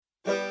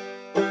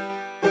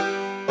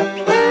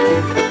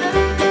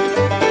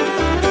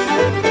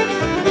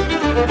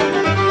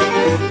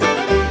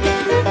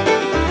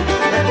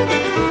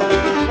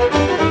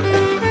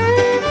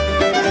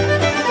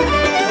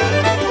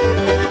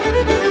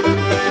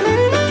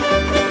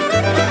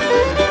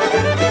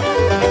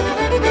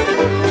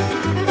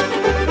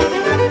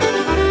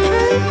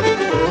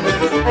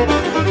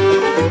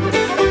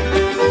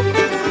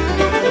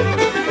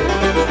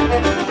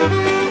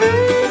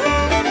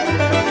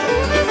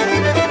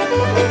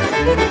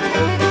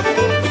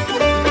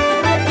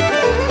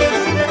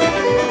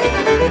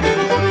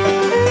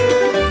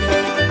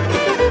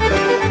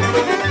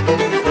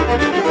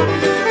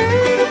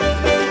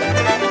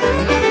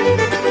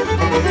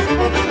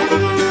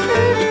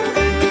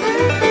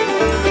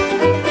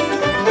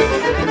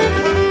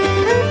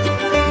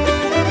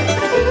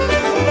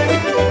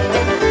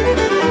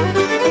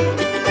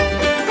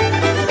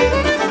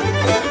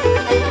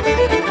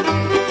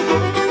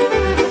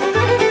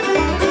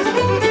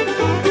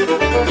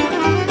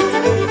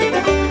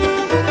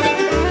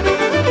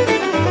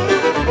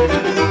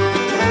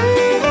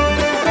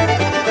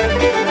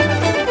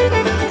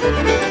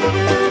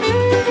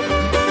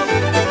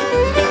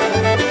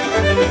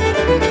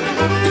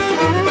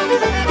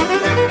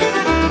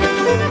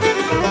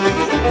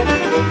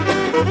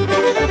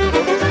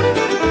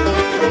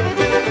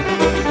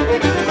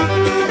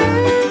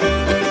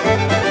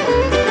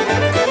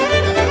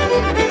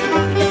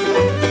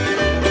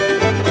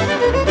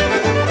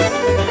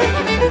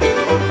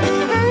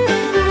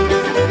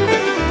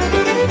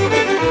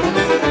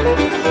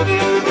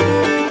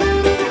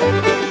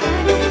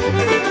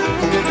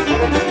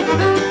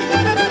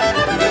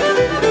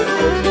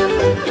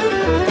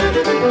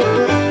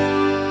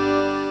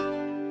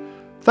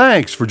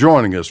Thanks for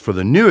joining us for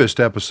the newest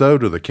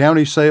episode of the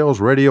County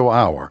Sales Radio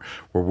Hour,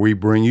 where we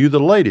bring you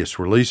the latest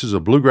releases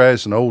of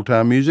bluegrass and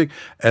old-time music,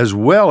 as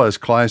well as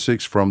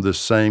classics from this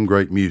same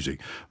great music.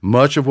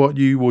 Much of what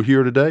you will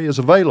hear today is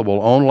available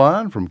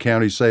online from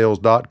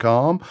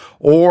CountySales.com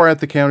or at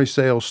the County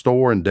Sales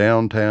store in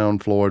downtown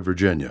Floyd,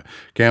 Virginia.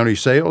 County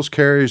Sales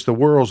carries the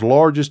world's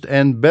largest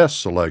and best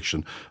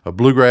selection of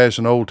bluegrass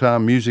and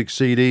old-time music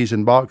CDs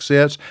and box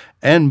sets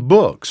and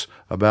books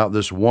about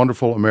this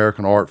wonderful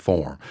American art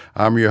form.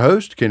 I'm your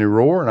host, Kenny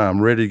Rohr, and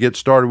I'm ready to get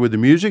started with the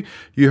music.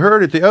 You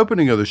heard at the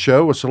opening of the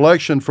show a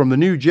selection from the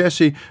new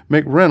Jesse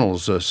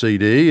McReynolds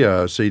CD,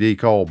 a CD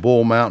called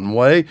Bull Mountain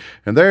Way,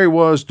 and there he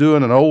was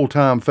doing an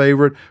old-time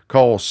favorite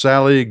called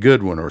Sally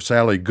Goodwin, or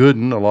Sally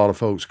Gooden, a lot of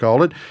folks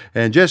call it,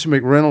 and Jesse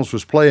McReynolds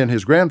was playing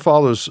his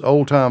grandfather's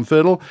old-time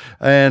fiddle,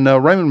 and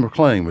Raymond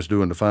McLean was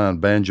doing the fine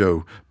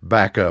banjo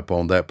backup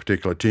on that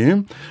particular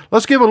tune.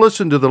 Let's give a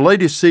listen to the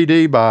latest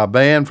CD by a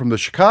band from the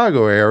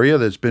Chicago area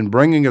that's been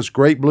bringing us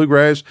great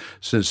bluegrass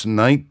since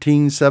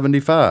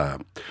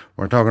 1975.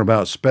 We're talking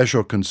about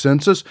Special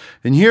Consensus,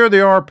 and here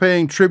they are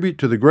paying tribute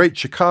to the great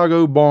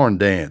Chicago barn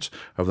dance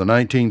of the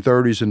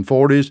 1930s and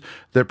 40s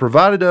that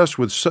provided us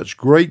with such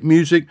great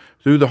music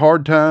through the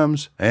hard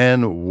times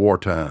and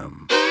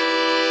wartime.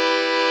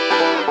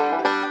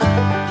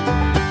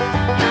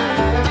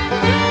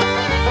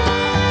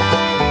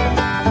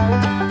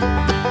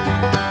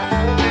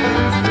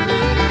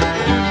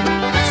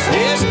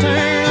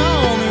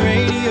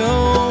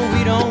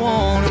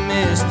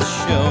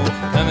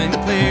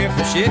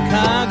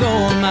 Chicago,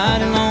 a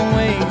mighty long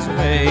ways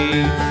away.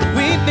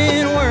 We've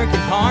been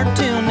working hard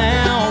till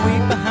now, a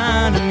week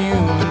behind a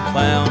mule and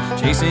plow,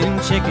 chasing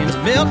chickens,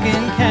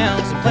 milking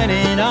cows, and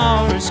planning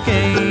our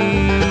escape.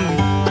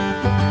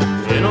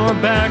 In our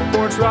back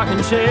porch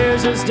rocking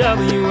chairs as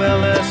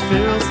WLS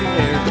fills the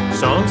air,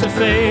 songs of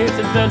faith,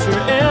 adventure,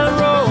 and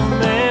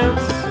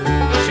romance.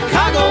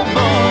 Chicago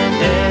barn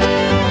dance.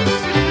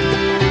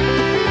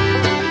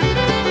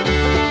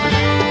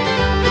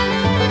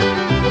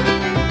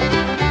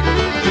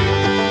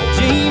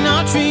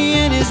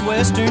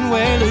 Western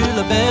where Lou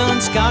LaBelle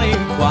and Scotty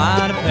are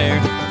quite a pair.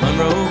 The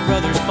Monroe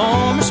brothers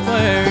form a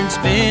square and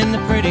spin the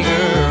pretty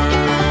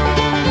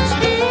girls.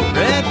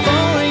 Red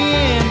Foley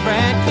and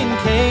Brad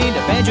Kincaid,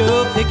 a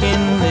banjo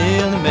picking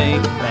Lily Mae.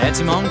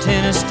 Patsy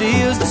Montana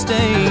steals the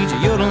stage,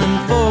 yodeling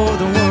for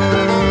the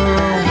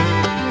world.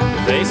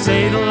 They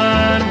say the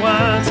line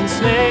winds and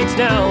snakes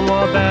down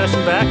Wabash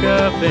and back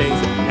up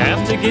 8th.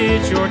 Have to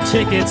get your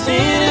tickets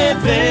in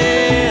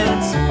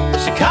advance.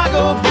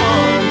 Chicago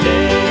barn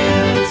dance.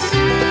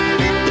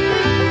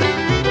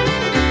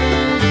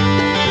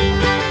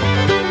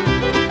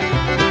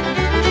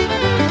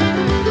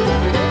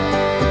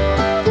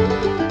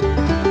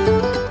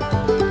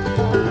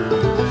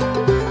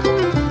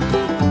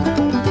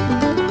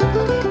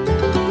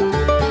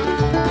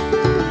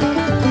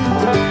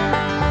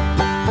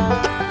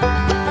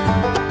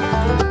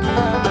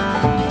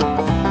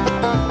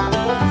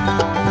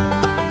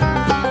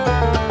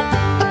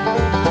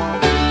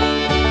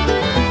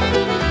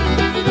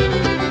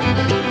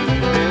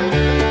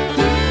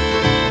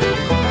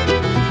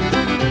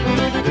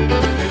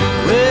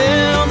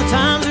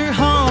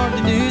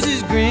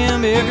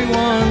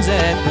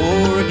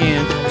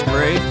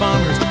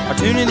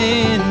 Tuning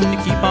in to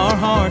keep our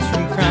hearts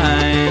from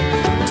crying.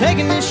 We're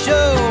taking this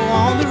show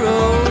on the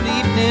road,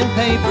 evening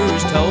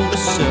papers told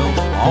us so.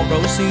 All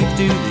proceeds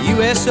to the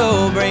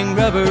USO, bring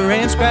rubber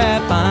and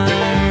scrap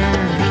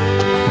iron.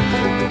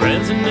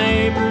 Friends and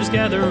neighbors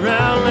gather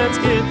round, let's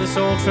get this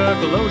old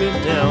truck loaded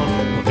down.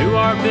 We'll do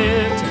our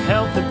bit to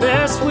help the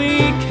best we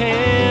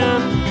can.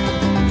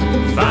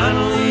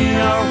 Finally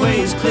our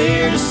way is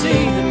clear to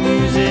see the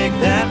music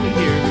that we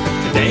hear.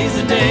 Today's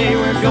the day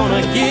we're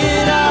gonna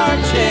get our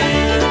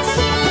chance.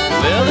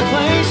 Well, the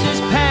place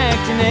is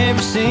packed in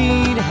every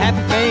seat,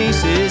 happy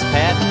faces,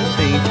 patting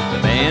feet.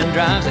 The band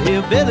drives a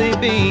hillbilly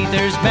beat,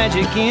 there's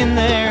magic in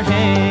their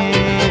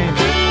hands.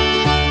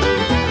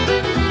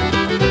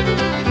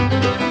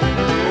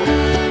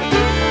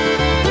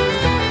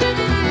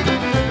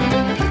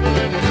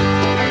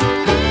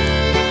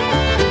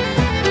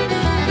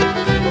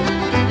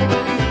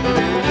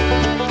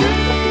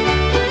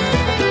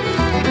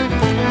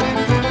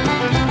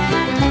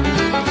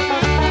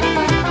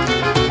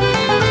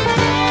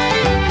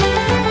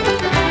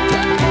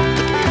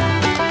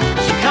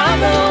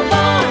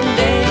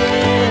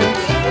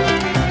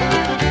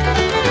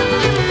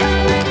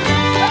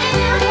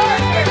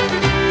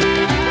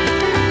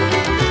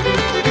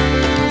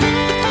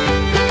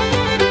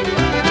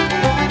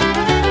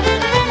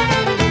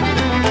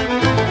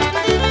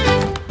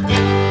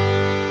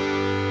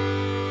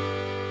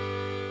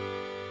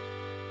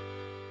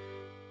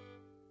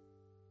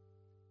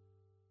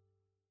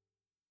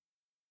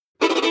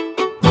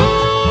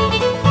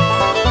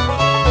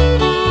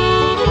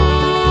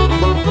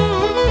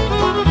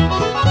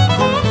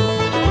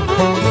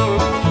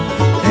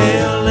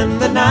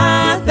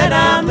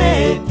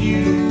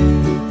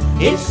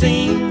 It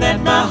seemed that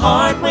my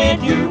heart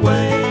went your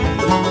way.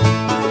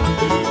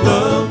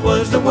 Love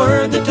was the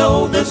word that told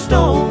told the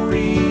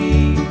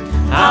story.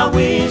 I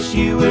wish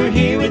you were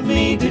here with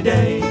me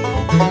today.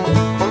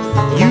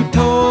 You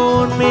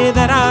told me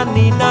that I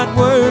need not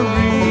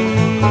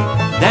worry,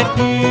 that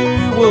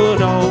you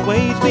would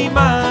always be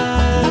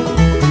mine.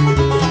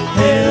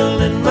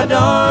 Helen, my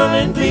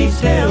darling, please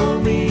tell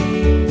me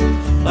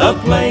a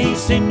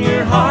place in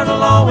your heart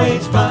I'll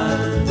always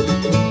find.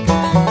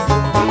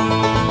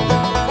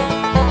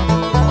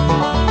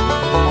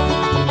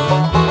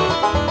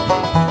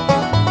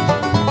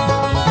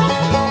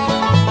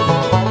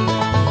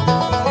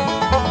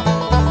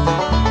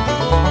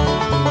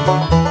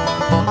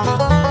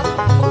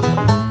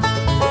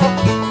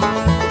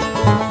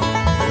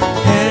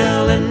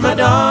 Helen, my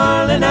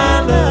darling,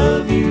 I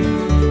love you.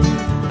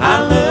 I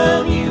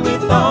love you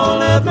with all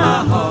of my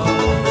heart.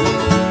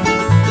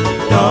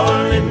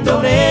 Darling,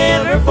 don't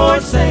ever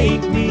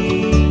forsake me.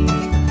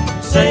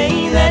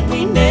 Say that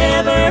we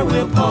never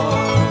will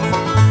part.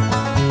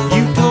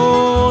 You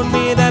told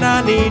me that I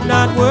need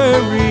not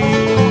worry,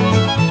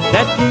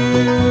 that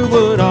you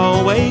would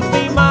always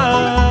be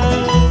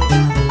mine.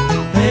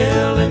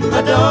 Helen,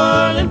 my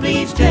darling,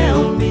 please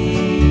tell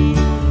me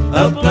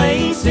a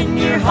place in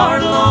your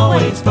heart I'll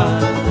always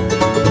find.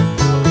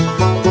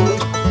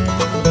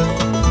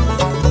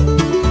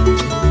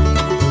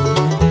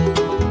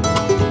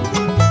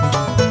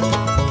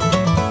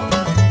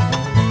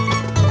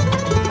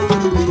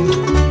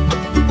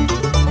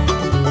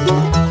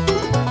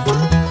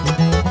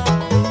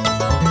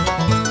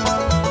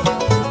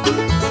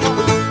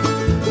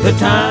 The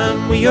time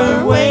we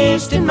are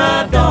wasting,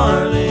 my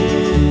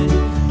darling,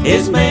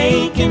 is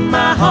making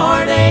my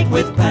heart ache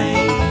with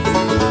pain.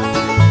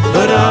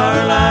 But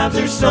our lives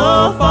are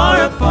so far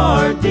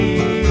apart,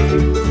 dear,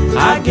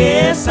 I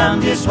guess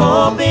I'm just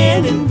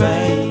hoping in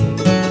vain.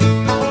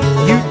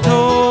 You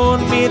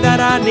told me that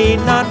I need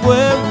not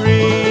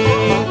worry,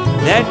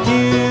 that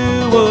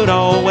you would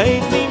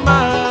always be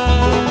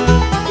mine.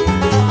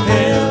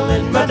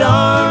 Helen, my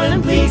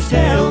darling, please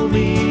tell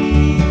me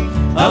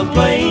a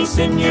place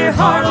in your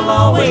heart I'll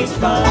always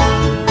find.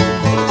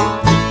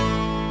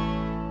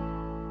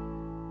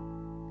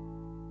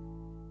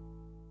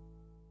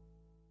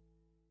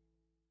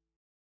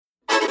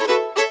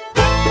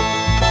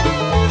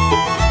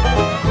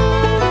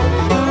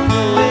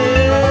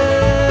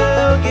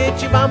 Well,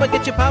 get your mama,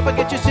 get your papa,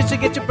 get your sister,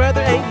 get your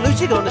brother. Ain't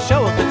Lucy gonna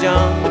show Uncle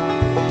John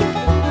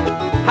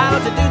how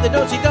to do the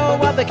do-si-do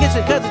while they're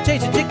kissing, cousin,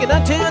 chasing chicken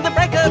until the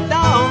break of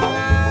dawn.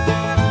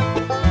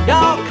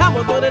 Y'all come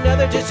with one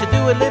another just to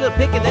do a little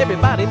picking.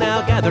 Everybody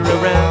now gather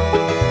around.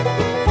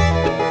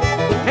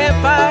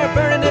 Campfire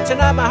burning and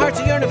tonight my heart's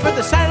yearning for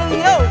the sound of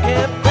the old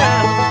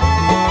campground.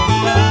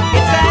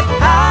 It's that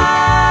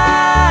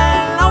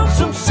high,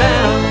 lonesome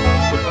sound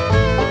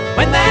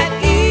when that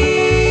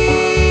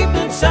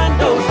evening sun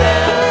goes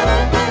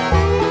down.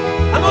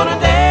 I'm gonna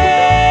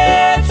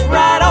dance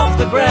right off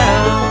the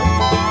ground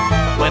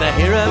when I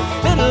hear a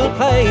fiddle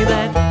play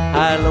that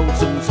high,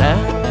 lonesome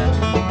sound.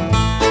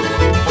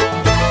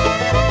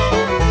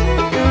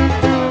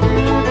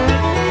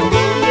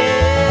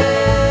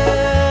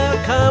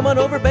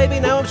 Over, baby,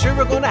 now I'm sure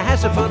we're gonna have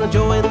some fun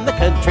enjoying the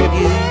country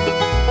view.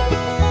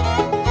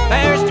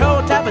 There's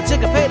toe tap and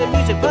syncopated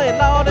music playing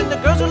loud, and the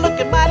girls are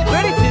looking mighty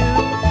pretty too.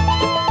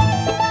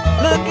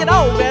 Look at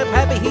old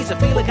Grandpappy, he's a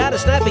feeling kinda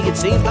snappy. It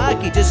seems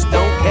like he just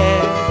don't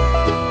care.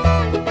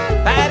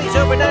 Patty's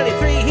over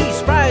 93, he's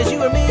spry as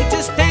you or me,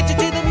 just dancing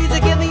to the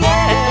music in the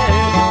air.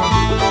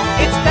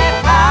 It's that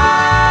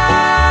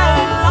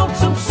high,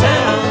 lonesome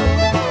sound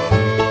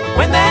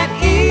when that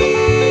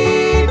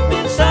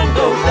evening sun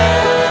goes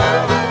down.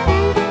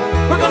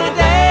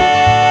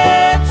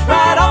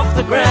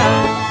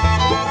 Ground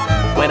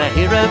when I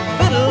hear a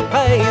fiddle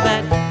play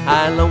that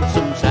high,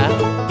 lonesome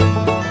sound.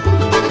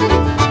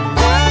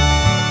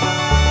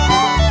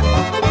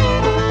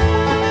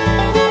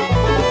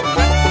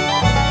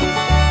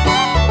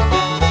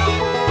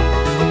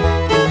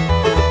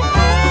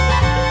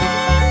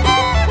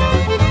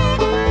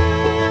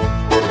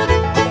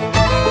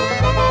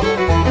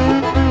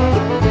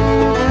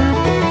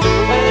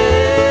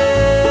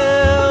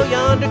 Well,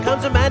 yonder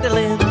comes a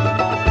mandolin,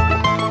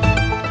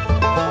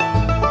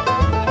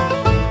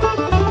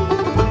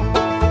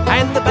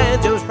 and the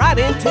banjo's right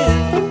in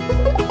tune.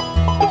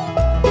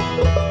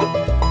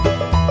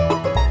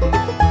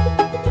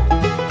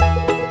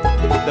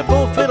 The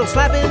bull fiddle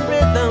slapping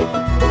rhythm.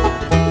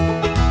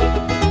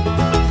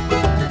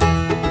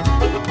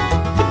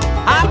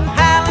 I'm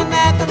howling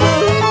at the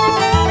moon.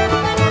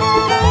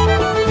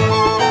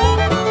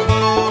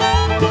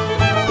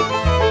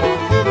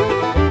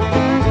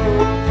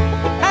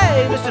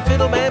 Hey, Mr.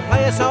 Fiddleman,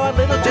 play us all a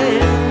little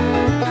jam.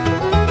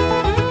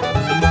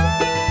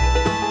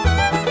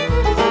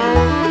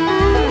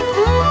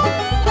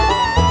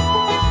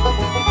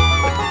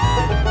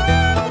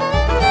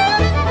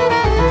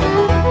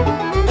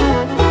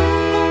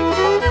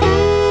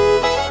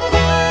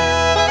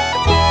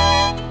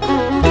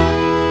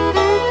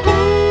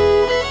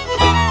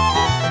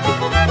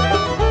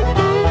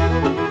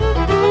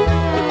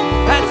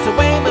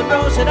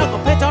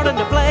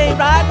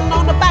 Riding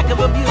on the back of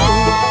a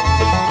mule.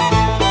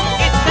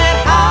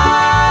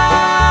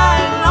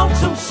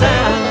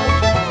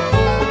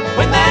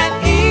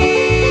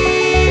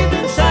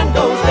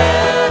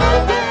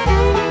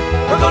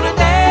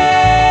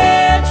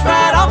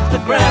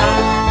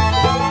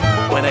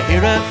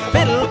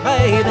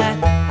 that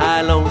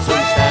high lonesome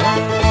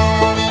sound.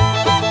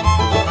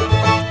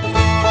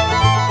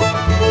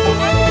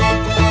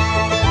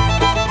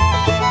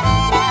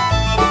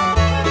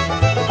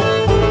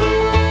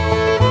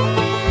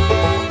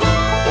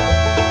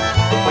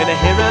 When I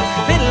hear a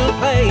fiddle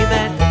play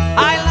that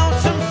high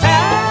lonesome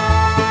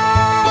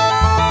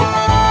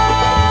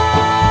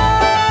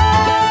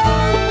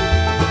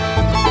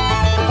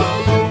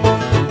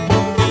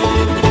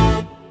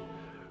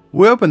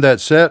We opened that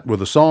set with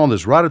a song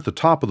that's right at the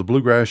top of the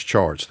bluegrass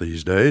charts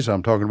these days.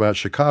 I'm talking about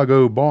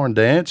Chicago Barn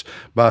Dance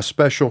by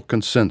Special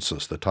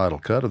Consensus, the title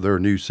cut of their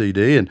new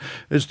CD, and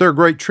it's their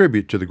great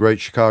tribute to the great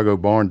Chicago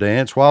Barn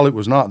Dance. While it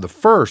was not the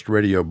first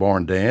radio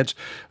barn dance,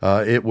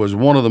 it was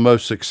one of the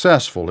most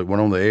successful. It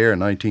went on the air in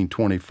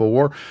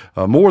 1924,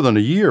 more than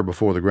a year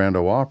before the Grand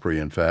Ole Opry,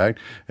 in fact,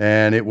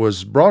 and it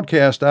was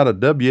broadcast out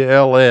of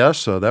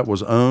WLS, that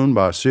was owned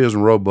by Sears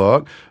and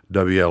Roebuck,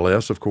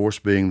 WLS, of course,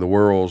 being the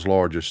world's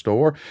largest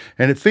store,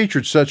 and it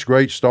featured such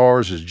great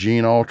stars as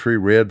Gene Autry,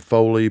 Red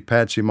Foley,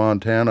 Patsy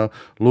Montana,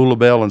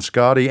 Lullabelle and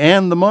Scotty,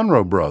 and the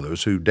Monroe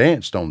Brothers, who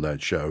danced on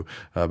that show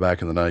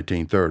back in the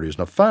 1930s.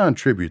 And a fine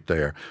tribute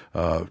there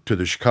to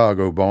the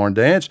Chicago Barn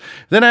Dance.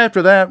 Then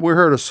after that, we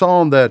heard a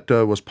song that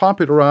was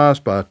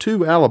popularized by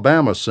two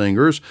Alabama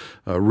singers,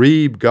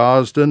 Reeb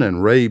Gosden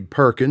and Rabe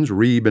Perkins,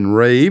 Reeb and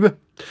Rabe.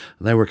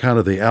 They were kind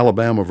of the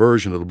Alabama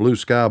version of the Blue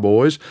Sky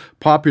Boys,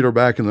 popular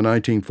back in the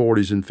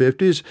 1940s and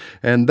 50s,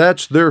 and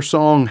that's their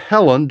song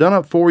Helen, done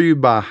up for you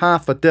by High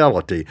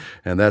Fidelity,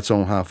 and that's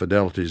on High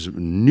Fidelity's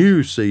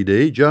new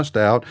CD, just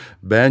out,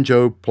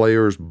 Banjo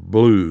Players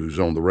Blues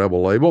on the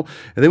Rebel label.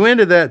 And then we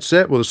ended that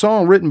set with a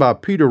song written by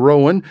Peter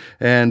Rowan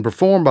and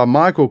performed by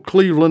Michael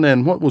Cleveland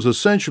and what was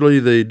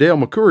essentially the Dale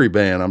McCoury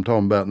band. I'm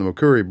talking about the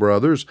McCoury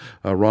brothers,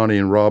 Ronnie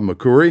and Rob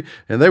McCoury,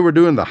 and they were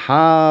doing the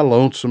High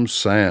Lonesome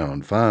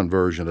Sound, fine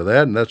version of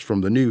that, and that's from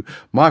the new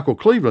Michael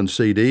Cleveland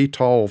CD,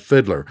 Tall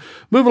Fiddler.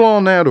 Move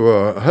along now to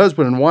a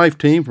husband and wife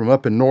team from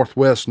up in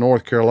Northwest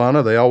North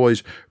Carolina. They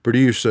always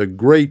produce a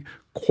great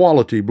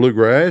quality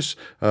bluegrass.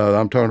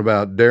 I'm talking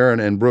about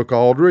Darren and Brooke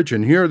Aldridge,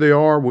 and here they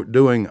are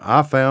doing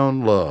I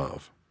Found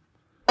Love.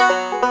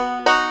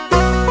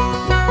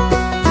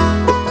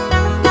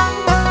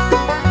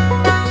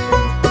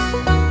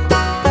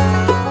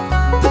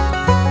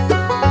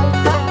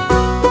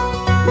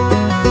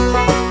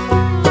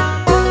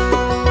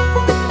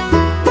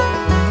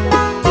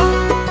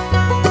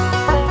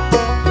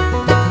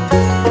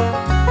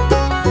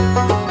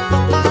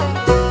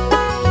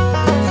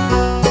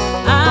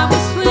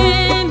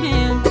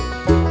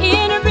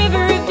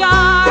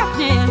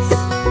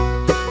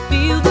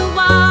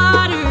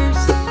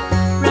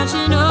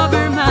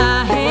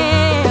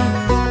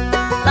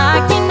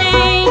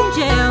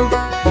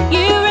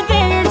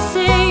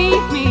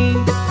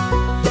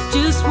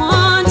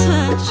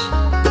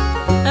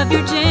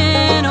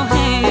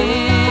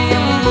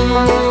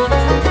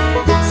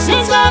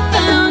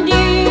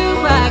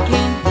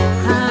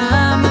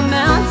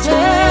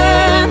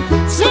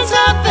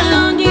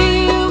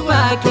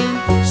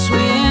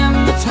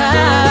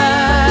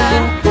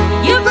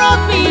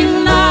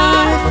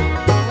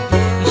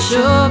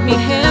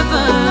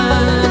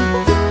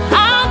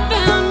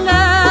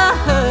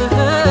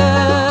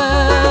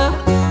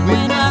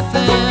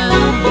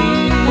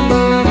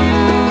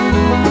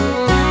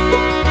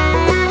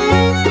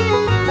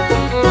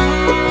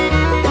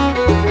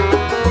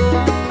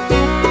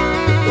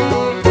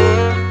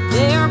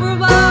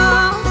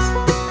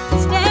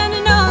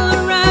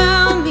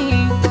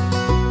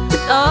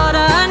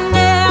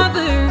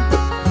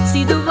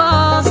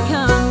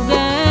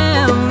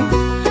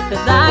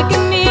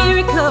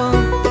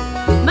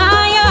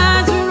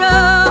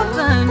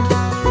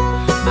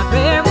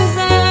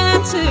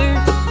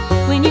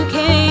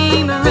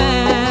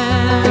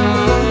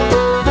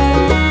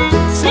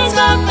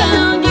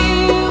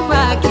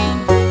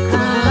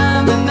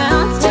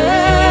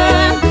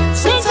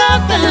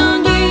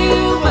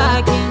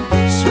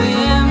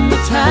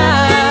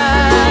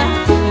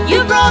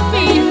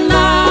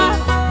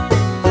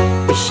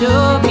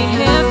 Showed me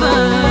heaven.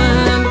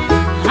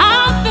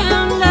 I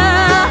found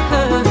love.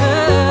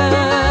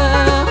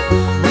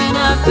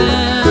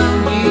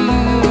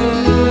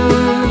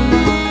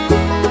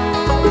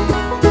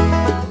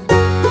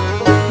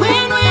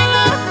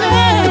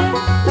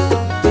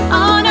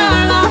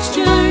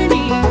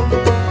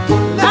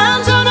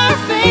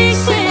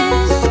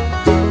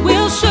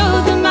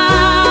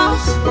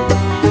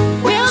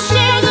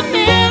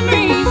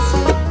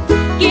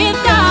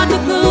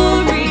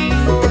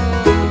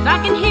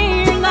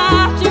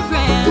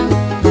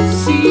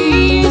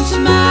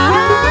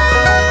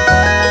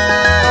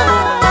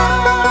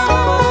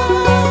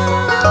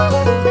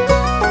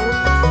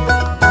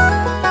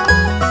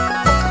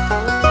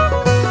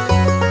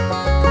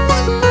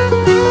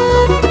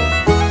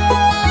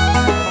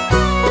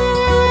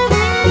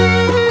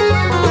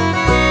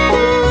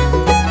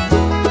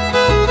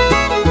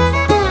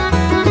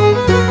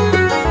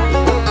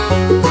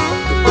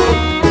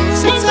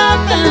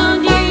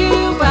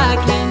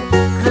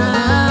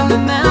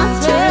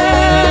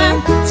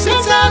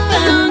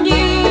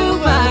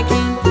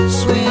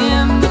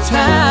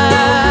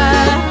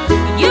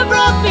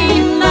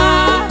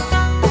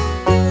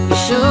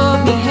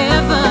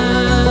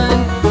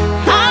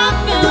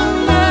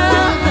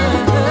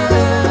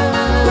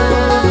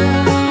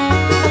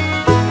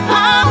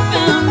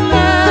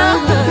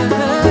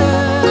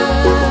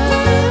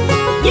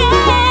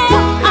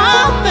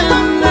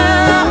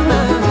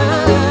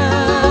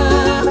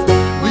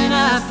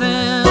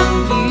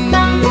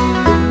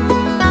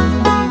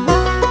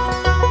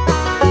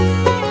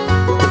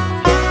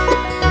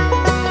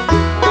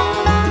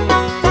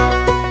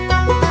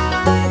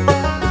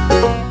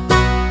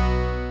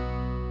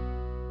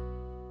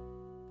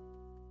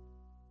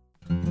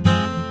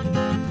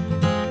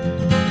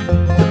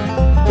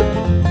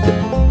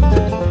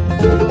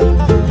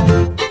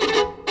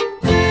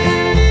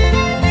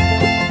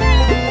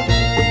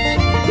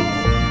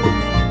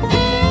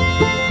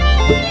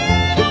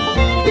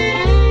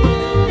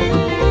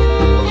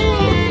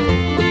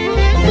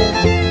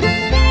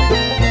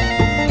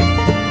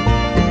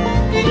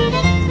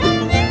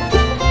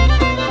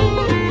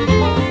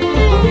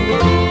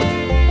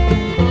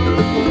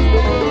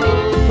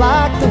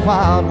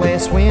 Wild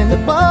West wind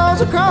that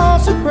blows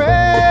across the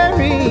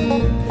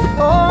prairie,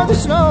 or the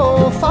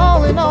snow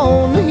falling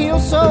on the hill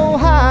so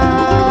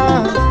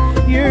high.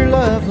 Your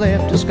love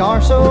left a scar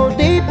so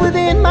deep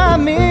within my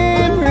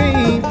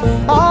memory.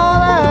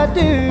 All I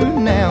do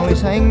now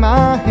is hang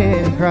my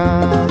head and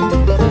cry.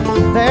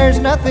 There's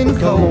nothing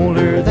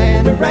colder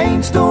than a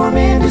rainstorm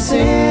in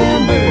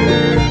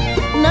December,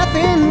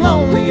 nothing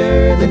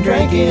lonelier than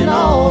drinking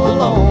all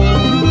alone,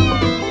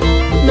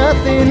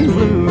 nothing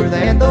bluer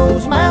than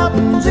those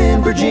mountains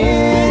in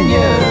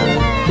Virginia,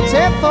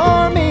 except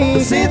for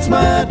me since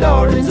my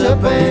darling's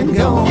up and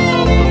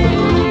gone.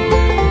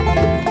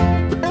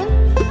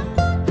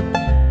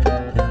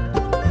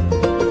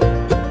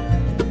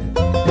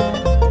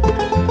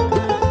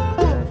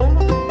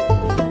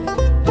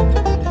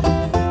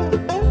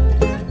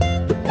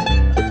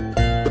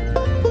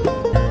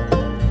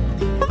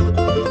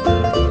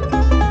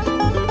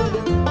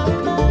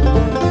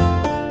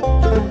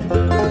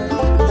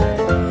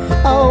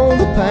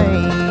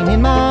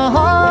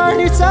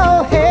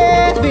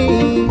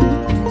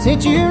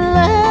 Since you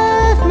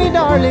left me,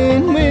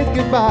 darling, with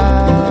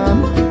goodbye.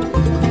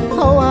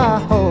 Oh, I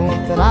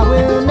hope that I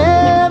will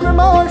never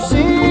more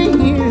see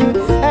you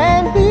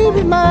and be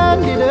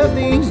reminded of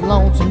these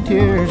lonesome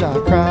tears I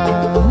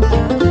cry.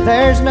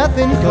 There's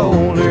nothing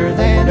colder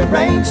than a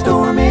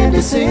rainstorm in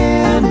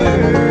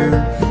December,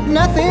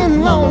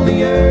 nothing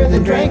lonelier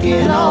than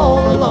drinking all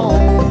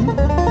alone,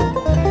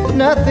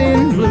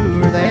 nothing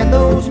bluer than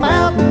those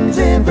mountains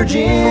in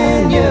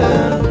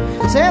Virginia,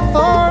 except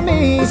for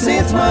me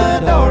since my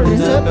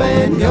darling's up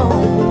and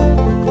gone.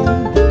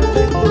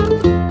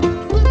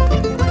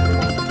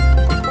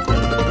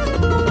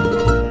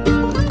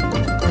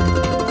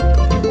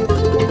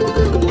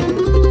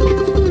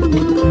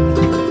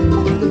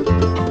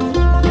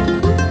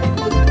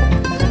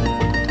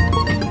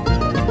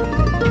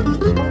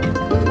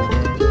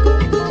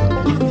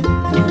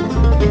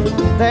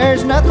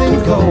 There's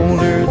nothing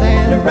colder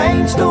than a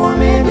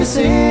rainstorm in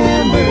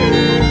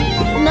December,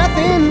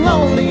 nothing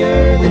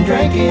lonelier than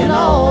drinking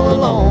all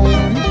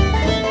alone,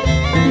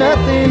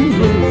 nothing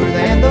bluer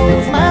than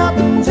those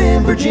mountains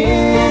in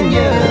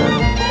Virginia,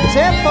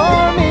 except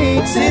for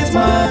me since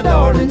my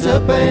darling's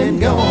up and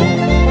gone,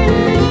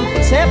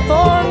 except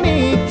for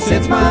me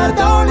since my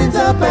darling's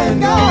up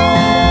and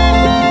gone.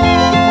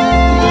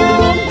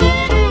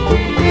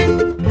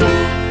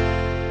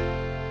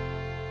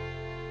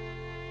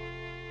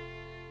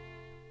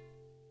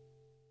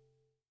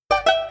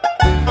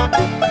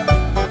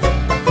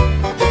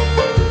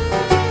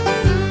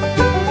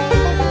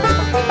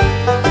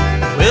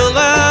 Well,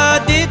 I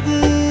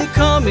didn't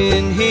come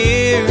in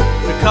here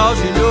because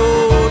you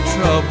know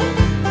trouble.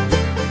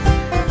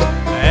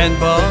 And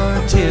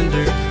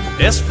bartender,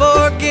 just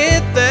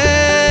forget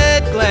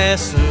that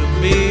glass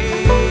of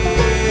beer.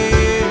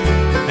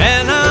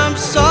 And I'm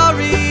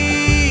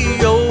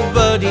sorry, old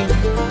buddy,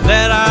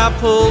 that I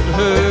pulled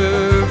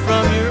her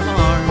from your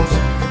arms.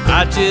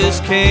 I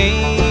just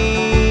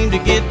came to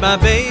get my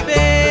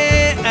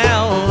baby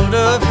out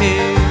of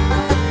here.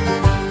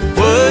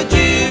 Would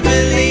you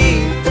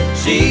believe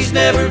she's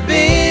never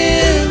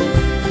been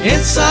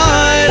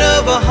inside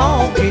of a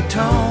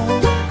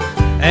honky-tonk?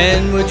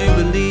 And would you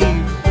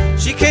believe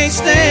she can't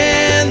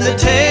stand the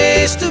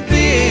taste of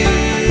beer?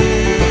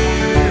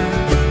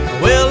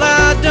 Well,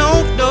 I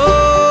don't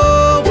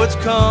know what's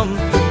come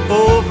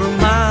over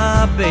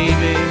my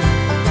baby,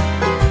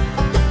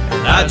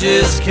 and I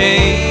just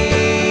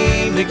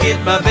came to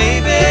get my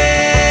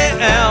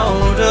baby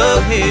out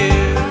of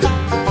here.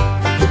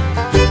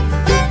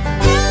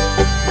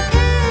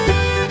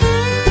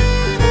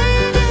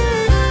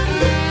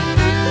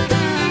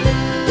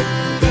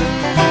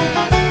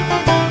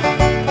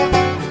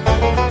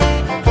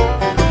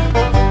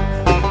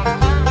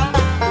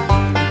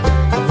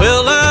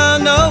 Well, I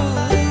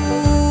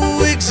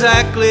know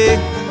exactly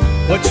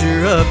what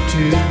you're up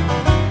to,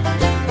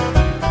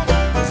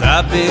 'cause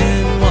I've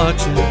been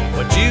watching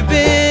what you've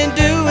been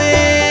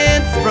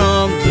doing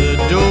from the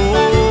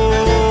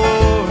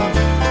door.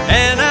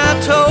 And I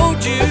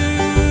told you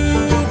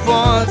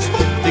once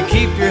to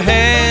keep your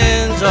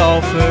hands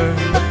off her,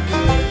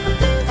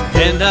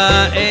 and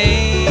I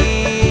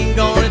ain't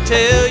gonna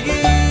tell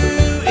you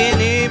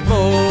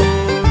anymore.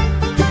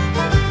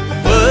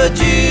 Would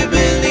you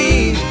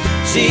believe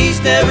she's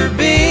never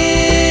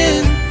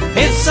been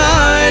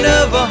inside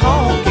of a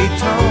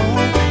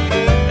honky-tonk?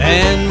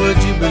 And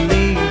would you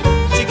believe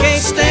she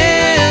can't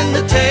stand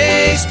the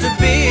taste of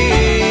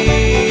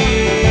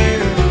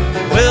beer?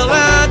 Well,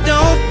 I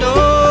don't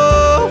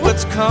know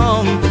what's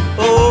come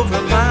over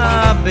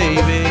my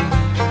baby,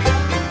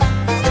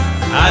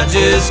 I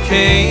just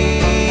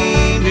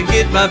came to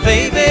get my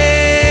baby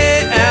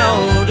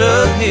out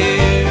of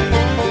here.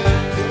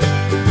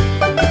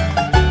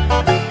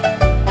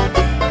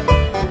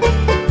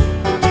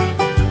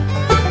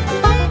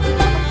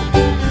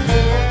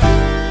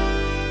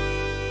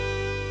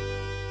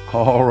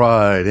 All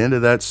right,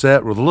 ended that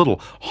set with a little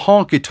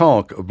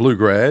honky-tonk of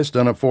bluegrass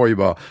done up for you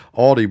by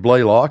Audie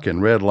Blaylock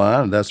and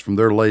Redline, and that's from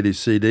their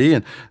latest CD.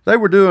 And they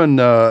were doing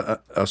a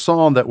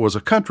song that was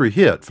a country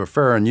hit for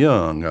Farron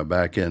Young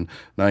back in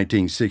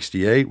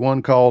 1968,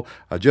 one called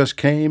I Just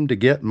Came to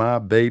Get My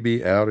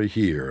Baby Out of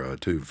Here, a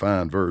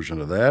fine version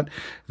of that.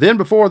 Then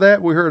before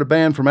that, we heard a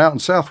band from out in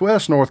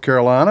southwest North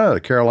Carolina,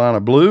 Carolina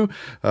Blue,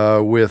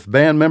 with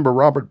band member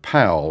Robert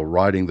Powell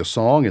writing the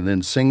song and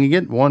then singing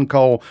it, one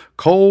called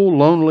Cold,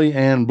 Lonely,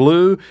 and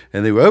Blue.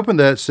 And they opened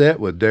that set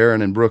with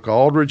Darren and Brooke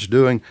Aldridge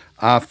doing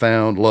I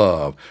Found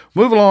Love.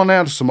 Moving on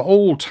now to some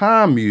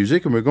old-time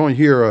music, and we're going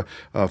to hear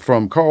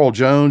from Carl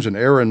Jones and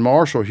Aaron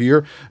Marshall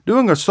here,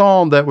 doing a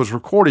song that was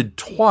recorded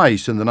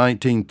twice in the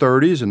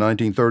 1930s, in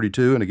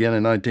 1932 and again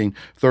in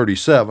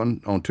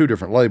 1937 on two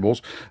different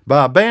labels,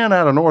 by a band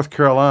out of North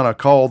Carolina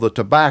called the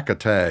Tobacco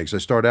Tags. They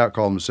started out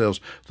calling themselves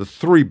the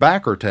Three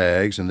Backer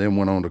Tags and then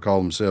went on to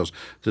call themselves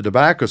the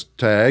Tobacco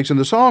Tags. And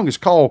the song is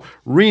called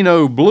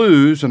Reno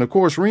Blues, and of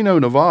course Reno,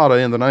 Nevada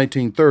in the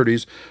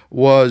 1930s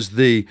was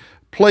the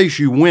place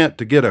you went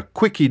to get a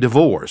quickie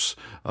divorce.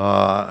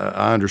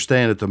 I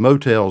understand that the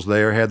motels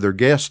there had their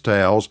guest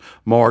towels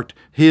marked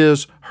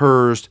his,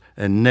 hers,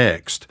 and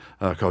next,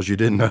 because you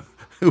didn't know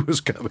who was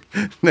coming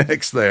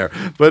next there.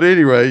 But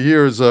anyway,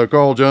 here's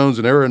Carl Jones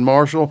and Aaron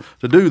Marshall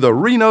to do the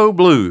Reno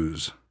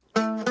Blues.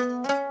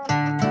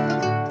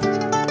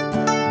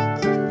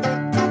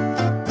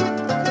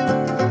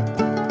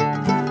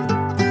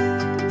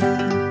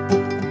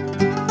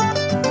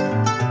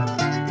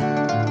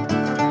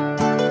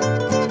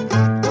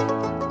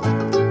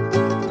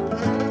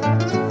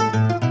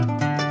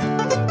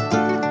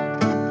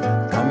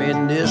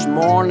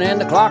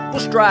 And the clock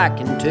was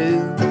striking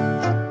 2.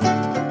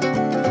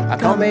 I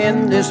come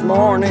in this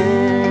morning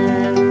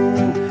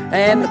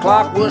and the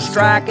clock was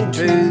striking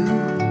 2.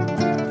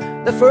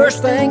 The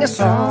first thing I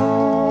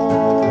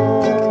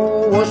saw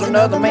was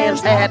another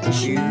man's hat and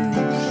shoes.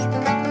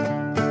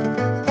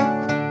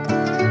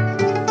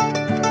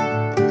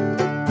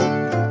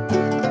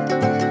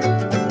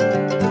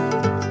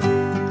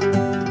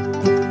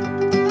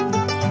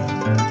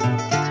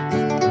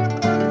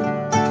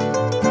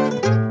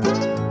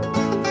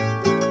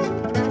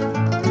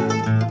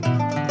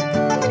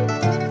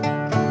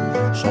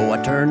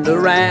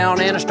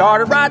 Around and I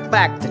started right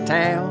back to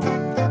town.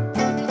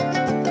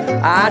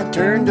 I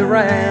turned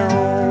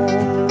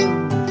around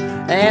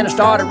and I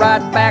started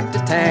right back to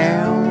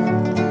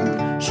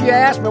town. She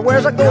asked me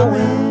where's I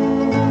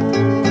going.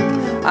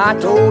 I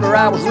told her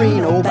I was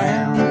Reno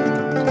bound.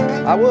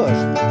 I was.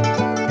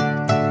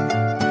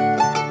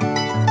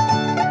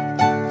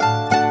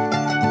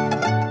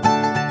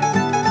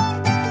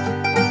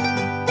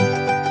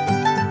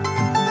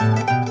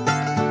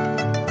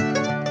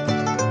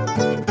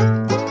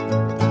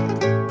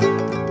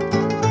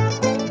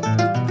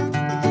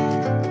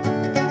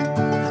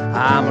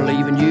 I'm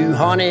leaving you,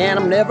 honey, and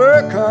I'm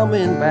never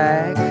coming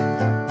back.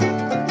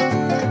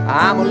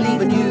 I'm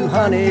leaving you,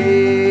 honey,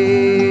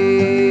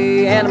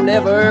 and I'm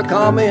never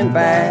coming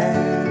back.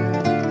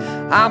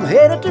 I'm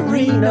headed to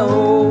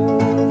Reno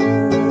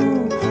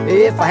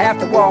if I have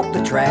to walk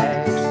the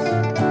tracks.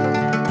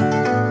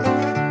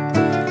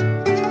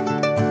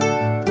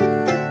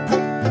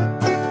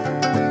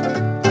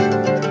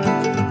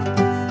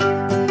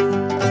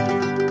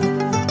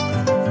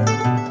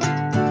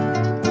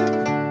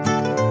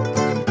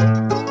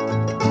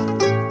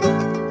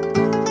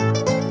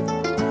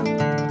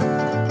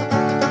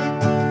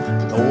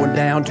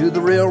 To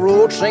the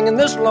railroad singing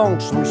this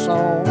lonesome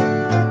song.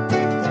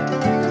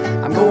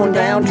 I'm going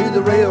down to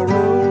the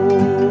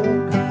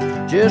railroad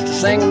just to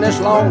sing this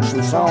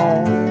lonesome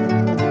song.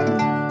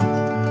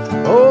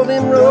 Oh,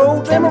 them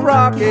roads, them are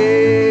rocky,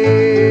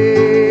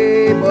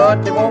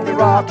 but they won't be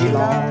rocky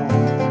long.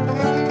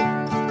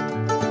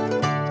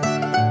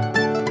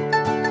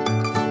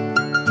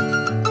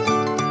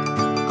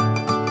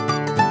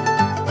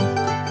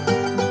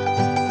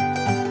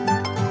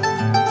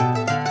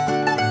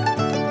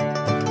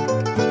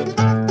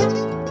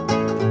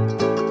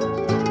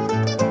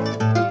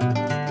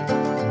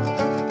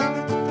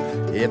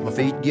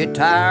 Get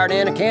tired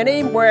and I can't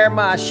even wear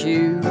my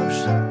shoes.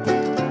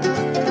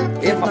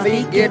 If my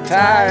feet get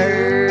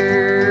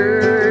tired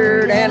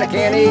and I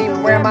can't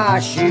even wear my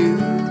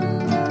shoes,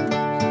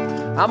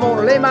 I'm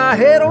gonna lay my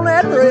head on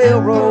that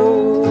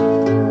railroad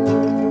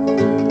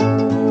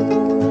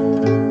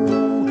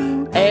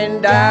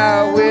and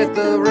die with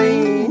the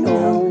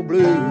Reno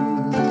blues.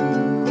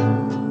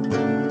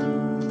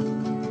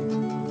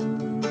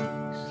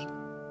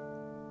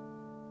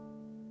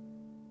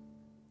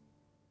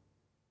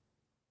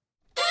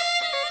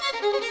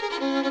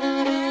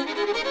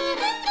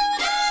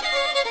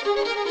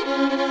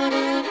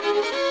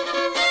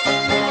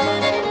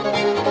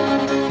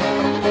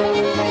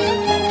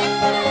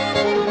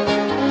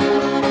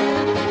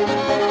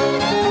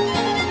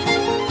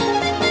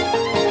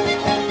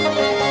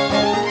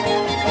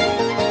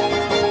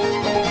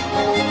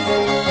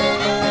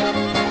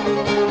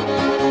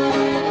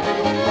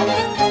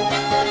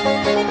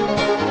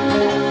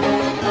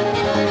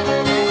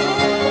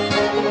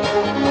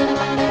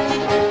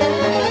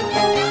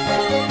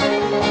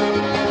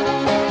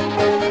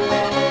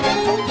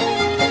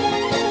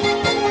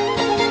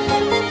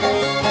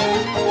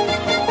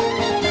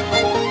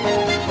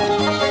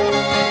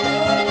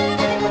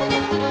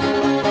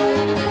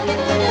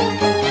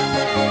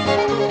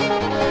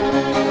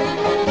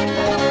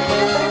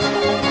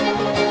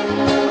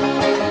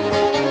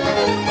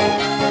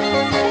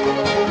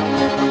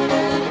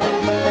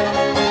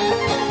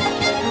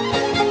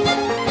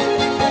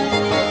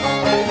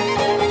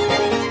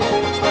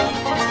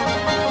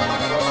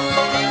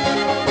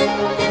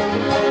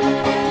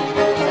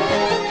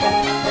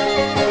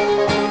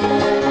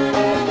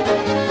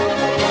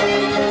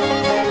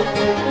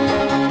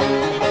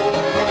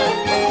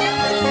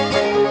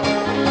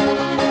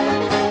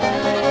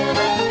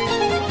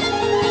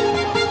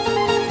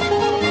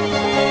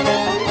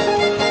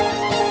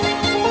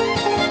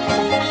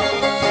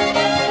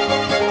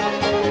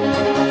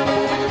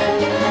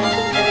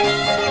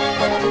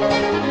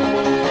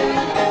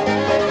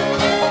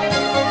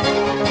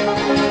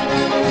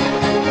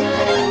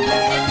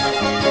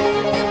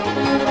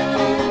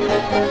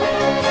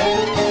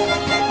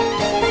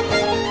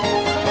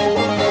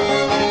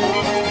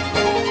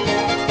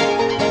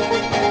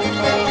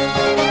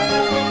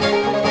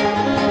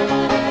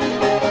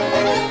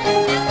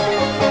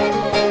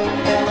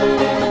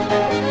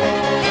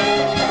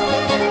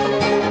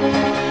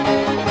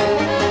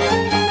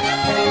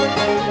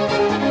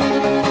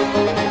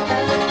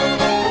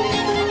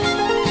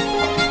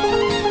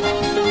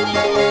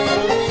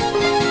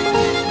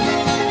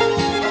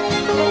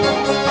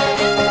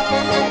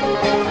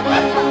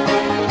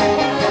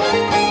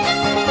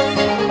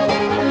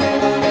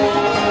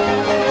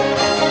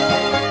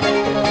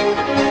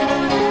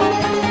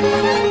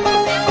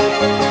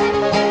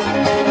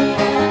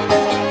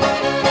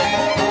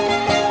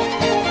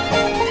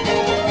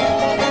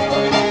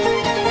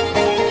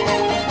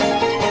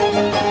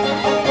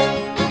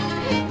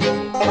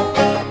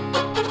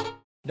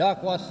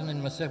 Doc Watson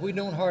and myself, we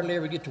don't hardly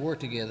ever get to work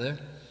together,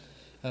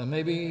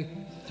 maybe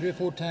 3 or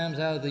 4 times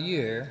out of the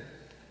year,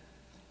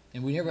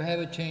 and we never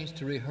have a chance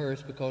to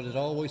rehearse because there's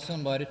always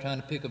somebody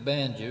trying to pick a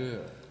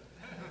banjo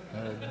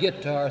or a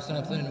guitar or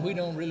something, and we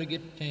don't really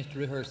get a chance to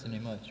rehearse any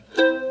much.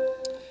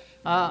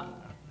 A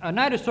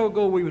night or so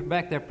ago, we was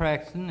back there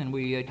practicing, and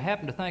we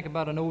happened to think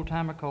about an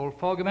old-timer called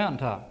Foggy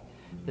Mountaintop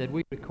that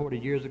we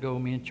recorded years ago,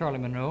 me and Charlie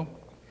Monroe.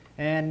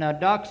 And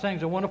Doc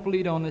sings a wonderful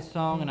lead on this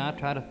song, and I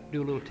try to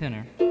do a little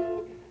tenor.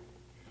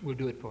 We'll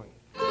do it for you.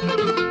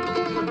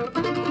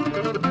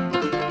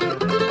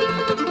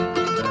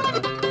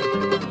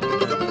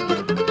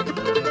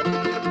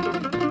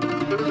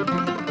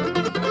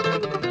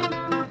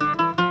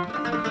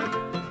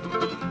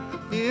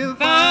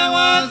 If I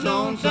was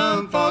on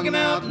some foggy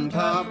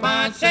mountaintop,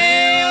 I'd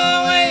sail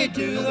away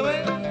to the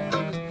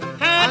west.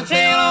 I'd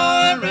sail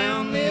all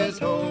around this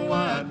whole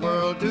wide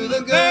world to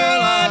the girl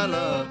I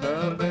love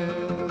the best.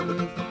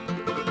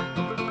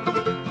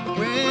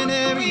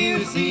 Whenever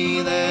you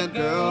see that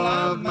girl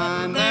of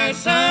mine, there's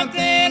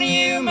something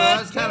you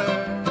must tell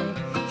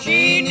her.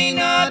 She need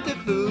not to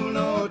fool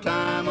no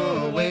time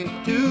away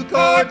to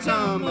court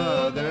some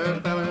other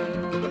feller.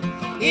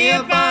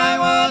 If I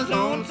was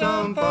on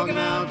some foggy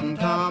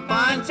mountaintop,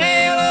 I'd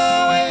sail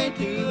away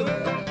to the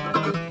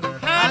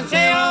west. I'd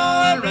sail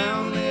all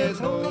around this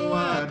whole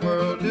wide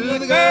world to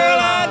the girl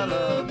I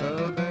love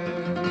the best.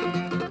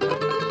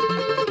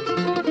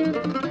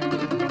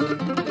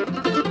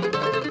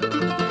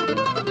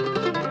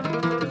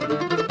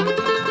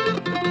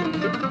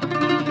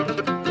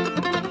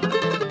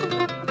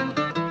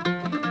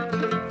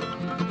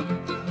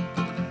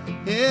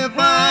 If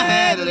I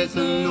had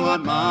listened to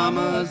what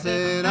Mama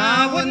said,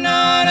 I would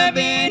not have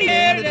been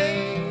here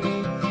today.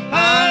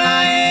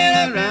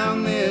 Lying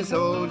around this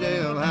old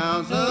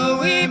jailhouse,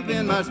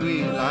 a-weeping my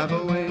sweet life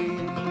away.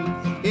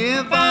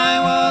 If I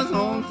was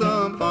on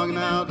some foggy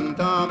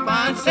mountaintop,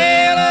 I'd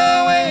sail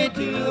away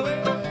to the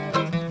west.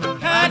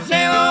 I'd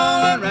sail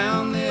all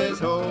around this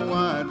whole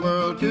wide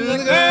world to the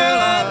girl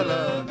I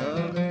love the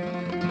best.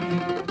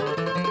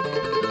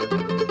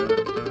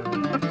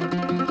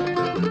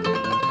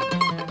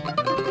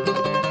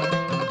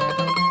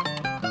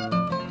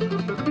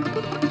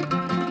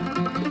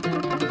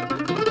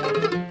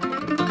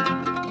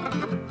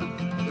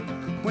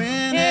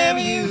 Whenever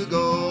you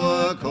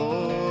go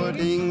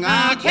a-courting,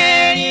 I'll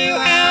tell you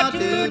how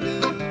to do.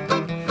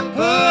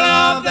 Put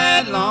off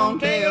that long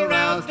tail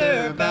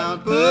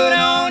roustabout, put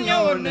on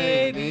your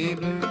navy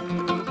blue.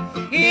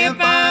 If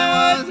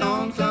I was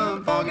on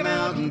some foggy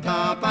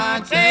mountaintop,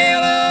 I'd sail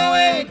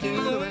away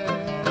to the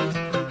west.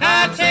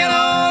 I'd sail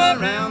all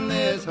around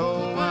this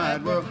whole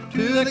wide world to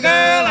the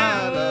girl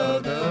I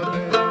love the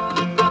best.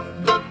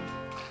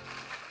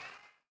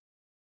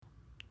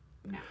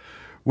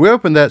 We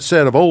opened that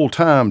set of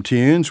old-time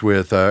tunes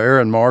with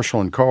Aaron Marshall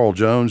and Carl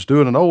Jones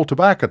doing an old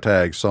Tobacco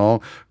Tag song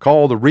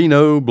called the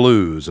Reno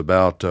Blues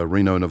about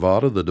Reno,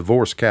 Nevada, the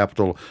divorce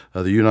capital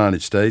of the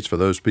United States, for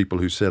those people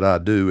who said I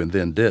do and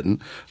then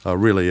didn't.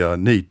 Really a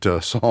neat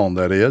song,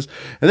 that is.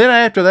 And then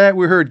after that,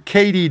 we heard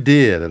Katie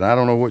Did, and I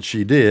don't know what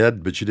she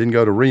did, but she didn't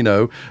go to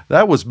Reno.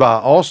 That was by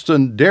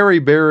Austin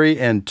Derryberry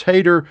and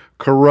Tater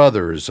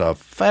Carruthers. A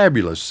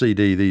fabulous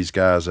CD these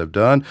guys have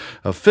done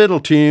of fiddle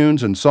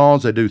tunes and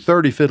songs. They do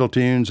 30 fiddle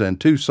tunes and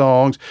 2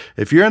 songs.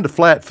 If you're into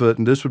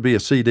flatfooting, this would be a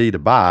CD to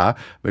buy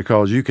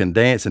because you can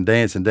dance and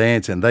dance and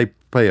dance, and they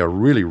play a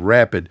really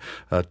rapid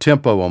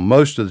tempo on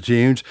most of the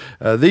tunes.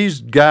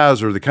 These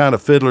guys are the kind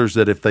of fiddlers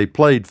that if they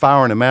played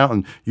Fire in the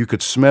Mountain, you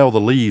could smell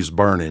the leaves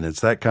burning. It's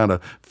that kind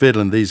of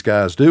fiddling these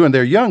guys do, and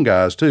they're young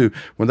guys too.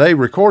 When they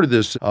recorded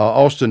this,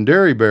 Austin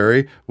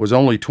Derryberry was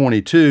only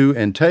 22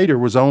 and Tater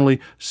was only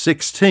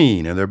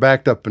 16, and they're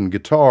backed up in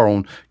guitar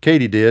on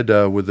Katie Did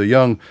with a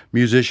young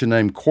musician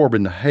named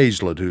Corbin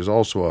Hazlett, who's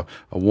also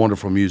a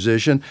wonderful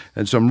musician,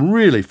 and some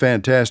really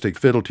fantastic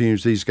fiddle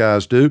tunes these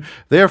guys do.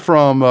 They're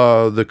from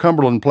the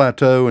Cumberland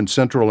Plateau and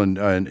Central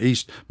and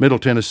East Middle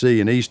Tennessee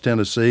and East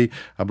Tennessee.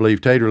 I believe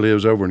Tater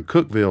lives over in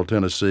Cookeville,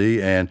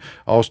 Tennessee, and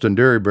Austin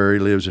Derryberry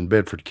lives in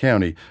Bedford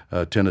County,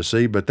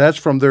 Tennessee. But that's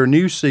from their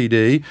new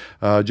CD.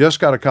 Just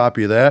got a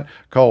copy of that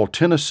called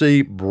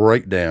Tennessee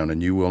Breakdown,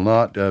 and you will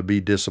not be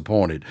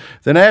disappointed.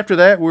 Then after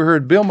that, we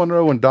heard Bill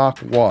Monroe and Doc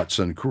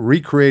Watson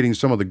recreating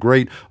some of the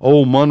great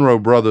old Monroe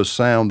Brothers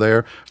sound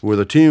there with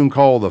a tune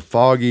called The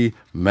Foggy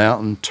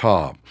Mountain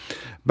Top.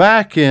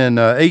 Back in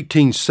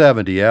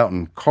 1870, out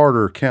in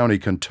Carter County,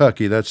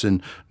 Kentucky, that's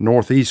in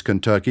northeast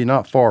Kentucky,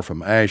 not far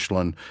from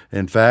Ashland,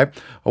 in fact,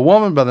 a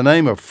woman by the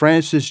name of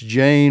Frances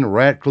Jane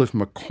Ratcliffe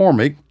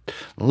McCormick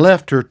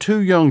left her 2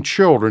 young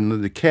children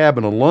in the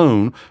cabin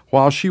alone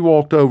while she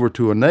walked over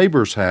to a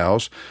neighbor's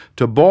house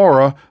to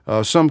borrow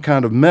some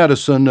kind of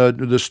medicine.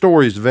 The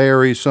stories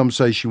vary. Some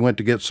say she went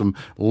to get some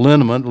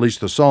liniment, at least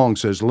the song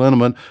says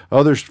liniment.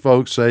 Other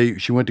folks say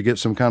she went to get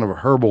some kind of a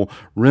herbal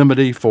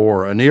remedy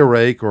for an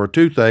earache or a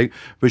toothache,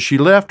 but she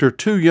left her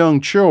 2 young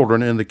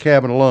children in the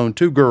cabin alone,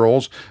 2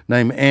 girls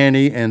named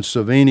Annie and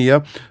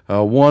Savinia.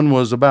 One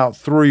was about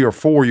 3 or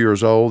 4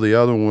 years old. The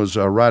other one was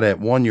right at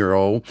 1 year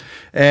old.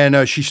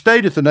 And she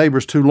stayed at the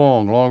neighbor's too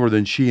long, longer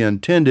than she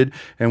intended,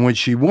 and when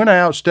she went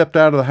out, stepped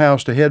out of the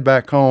house to head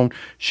back home,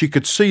 she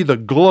could see the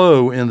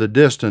glow in the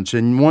distance,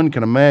 and one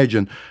can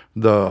imagine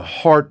the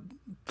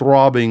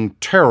heart-throbbing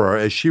terror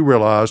as she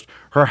realized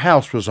her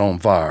house was on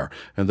fire,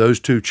 and those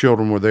two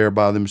children were there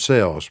by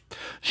themselves.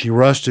 She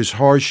rushed as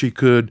hard as she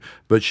could,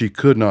 but she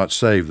could not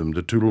save them.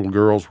 The two little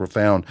girls were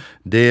found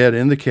dead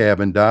in the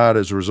cabin, died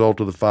as a result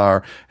of the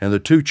fire, and the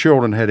two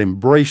children had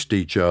embraced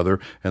each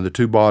other, and the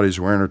two bodies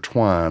were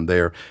intertwined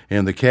there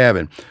in the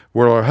cabin.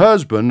 Well, her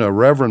husband,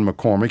 Reverend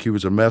McCormick, he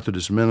was a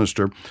Methodist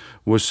minister,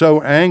 was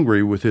so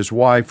angry with his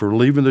wife for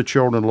leaving the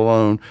children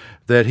alone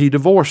that he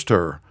divorced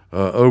her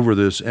over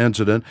this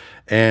incident,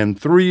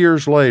 and 2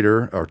 years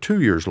later, at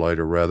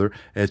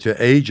the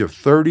age of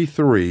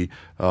 33,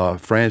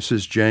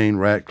 Frances Jane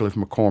Ratcliffe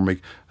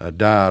McCormick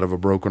died of a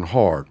broken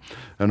heart.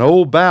 An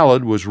old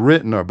ballad was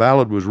written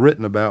about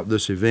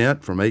this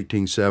event from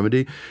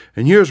 1870,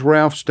 and here's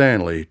Ralph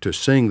Stanley to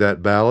sing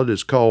that ballad.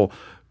 It's called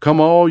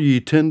 "Come All Ye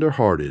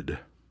Tender-Hearted."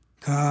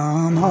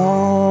 Come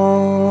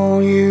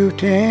all you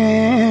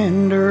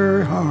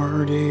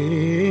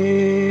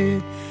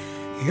tender-hearted,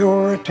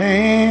 your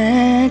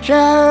attention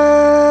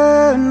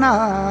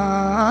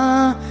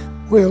I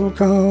will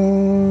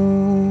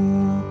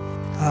call.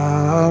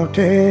 I'll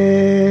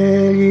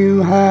tell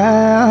you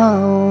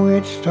how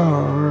it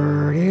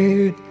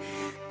started.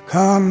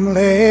 Come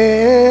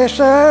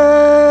listen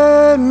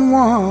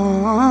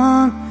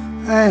one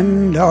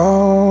and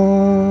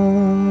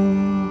all.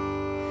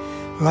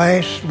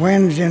 Last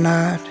Wednesday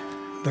night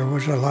there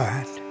was a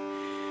light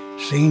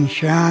seen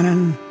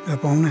shining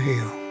up on the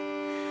hill.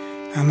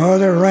 A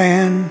mother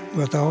ran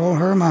with all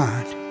her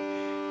might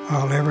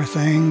while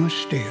everything was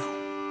still.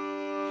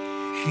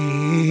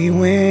 She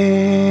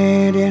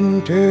went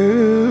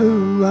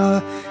into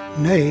a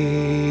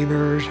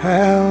neighbor's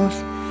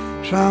house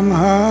some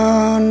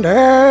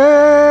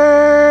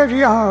 100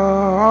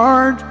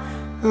 yards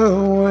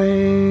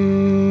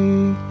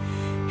away.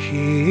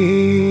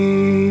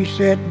 She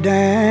sat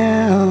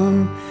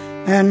down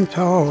and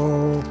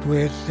talked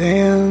with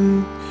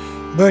them,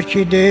 but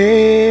she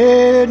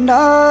did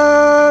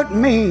not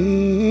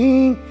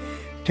mean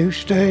to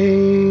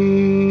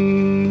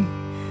stay.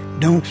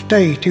 Don't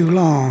stay too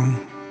long,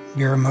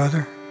 dear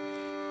mother,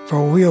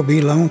 for we'll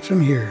be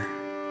lonesome here.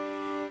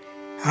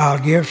 I'll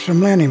give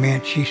some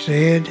liniment, she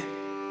said,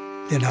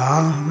 then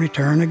I'll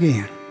return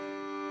again.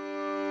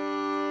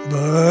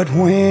 But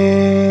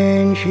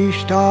when she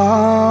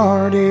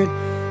started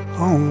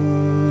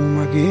home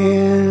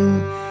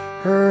again,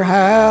 her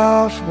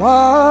house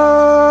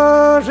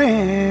was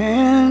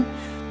in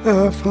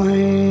a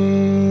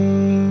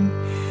flame.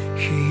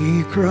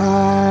 She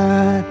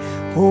cried,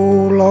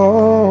 "Oh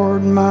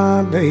Lord,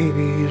 my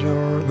babies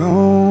are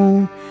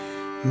gone,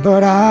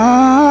 but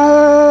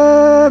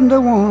I'm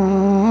the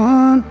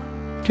one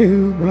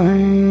to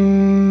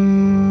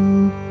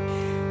blame."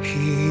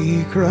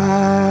 She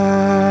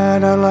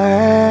cried,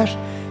 "Alas,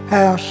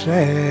 how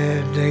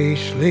sad they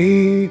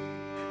sleep,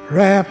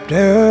 wrapped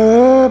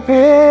up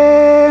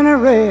in a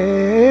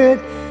red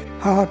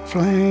hot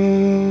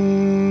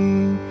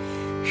flame."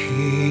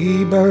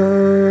 She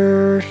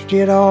burst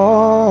it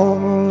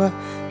all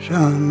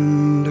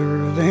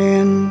asunder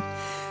then,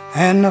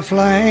 and the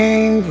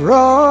flames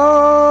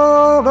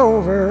rolled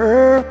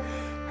over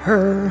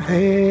her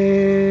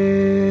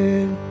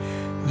head.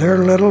 Their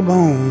little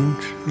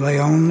bones lay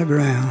on the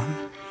ground,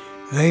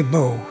 they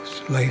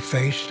both lay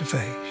face to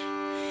face.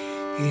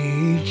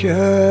 Each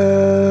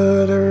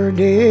other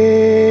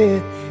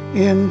did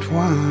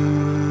entwine,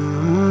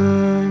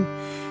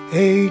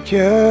 each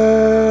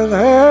other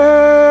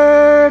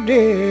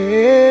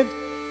did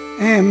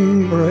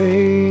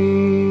embrace.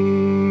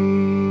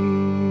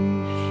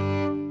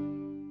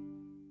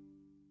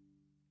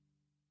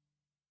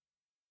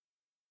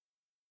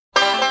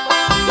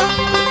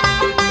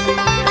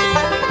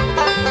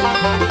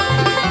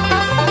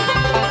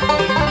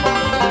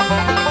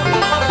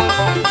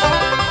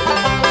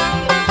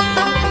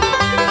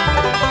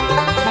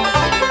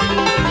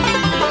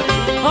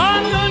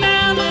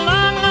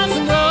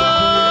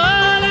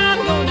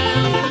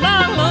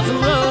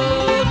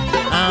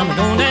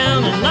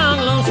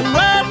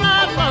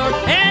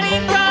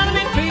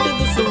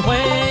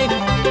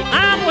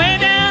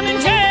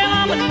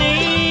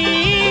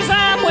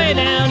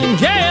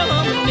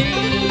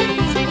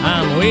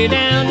 Way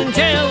down in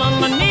jail on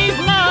my knees,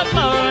 Lord,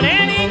 Lord,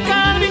 and ain't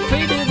gonna be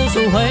treated this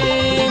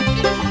way.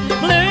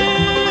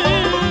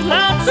 Blues,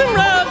 lonesome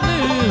road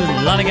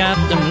blues, Lord, I got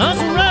them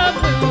lonesome road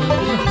blues.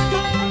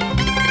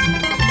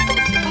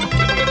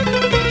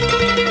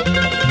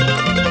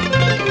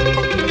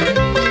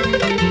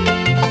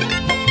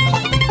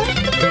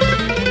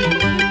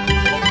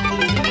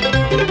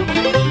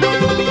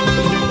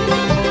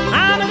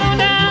 I'm going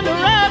down the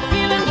road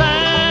feeling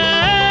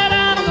bad,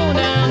 I'm going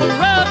down the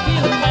road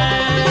feeling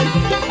bad.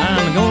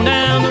 I'm going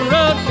down the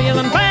road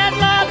feeling bad,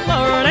 Lord,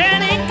 Lord,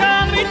 and ain't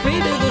gonna be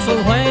treated this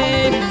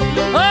way.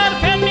 Oh, they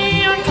fed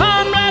me on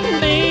cornbread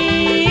and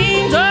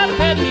beans, oh, they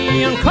fed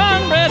me on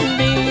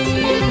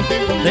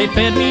They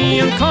fed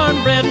me on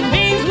cornbread and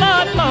beans,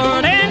 Lord,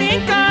 Lord, and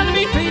ain't gonna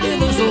be treated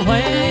this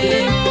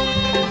way.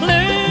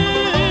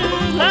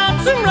 Blues,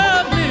 lonesome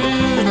road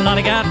blues, a lot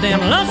of goddamn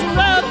lonesome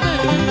road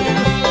blues.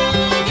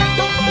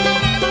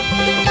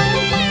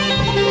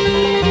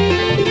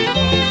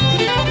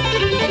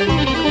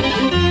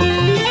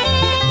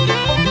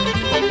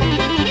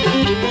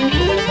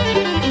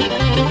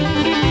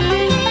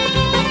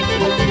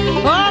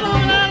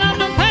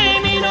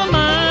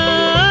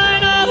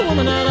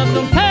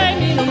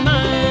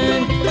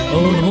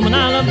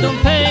 Don't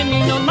pay me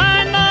no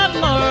mind, Lord,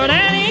 Lord,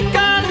 and ain't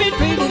gonna be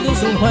treated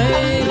this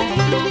way.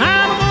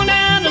 I'm going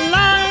down the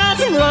long,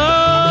 lonesome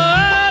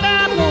road.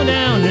 I'm going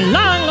down the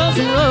long,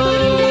 lonesome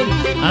road.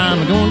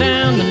 I'm going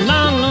down the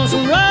long,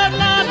 lonesome road,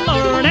 Lord,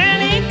 Lord,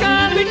 and ain't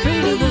gonna be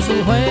treated this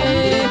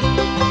way.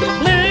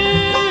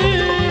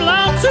 Blue,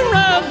 lonesome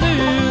road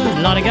blues,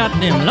 a lot of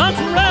goddamn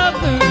lonesome road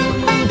blues.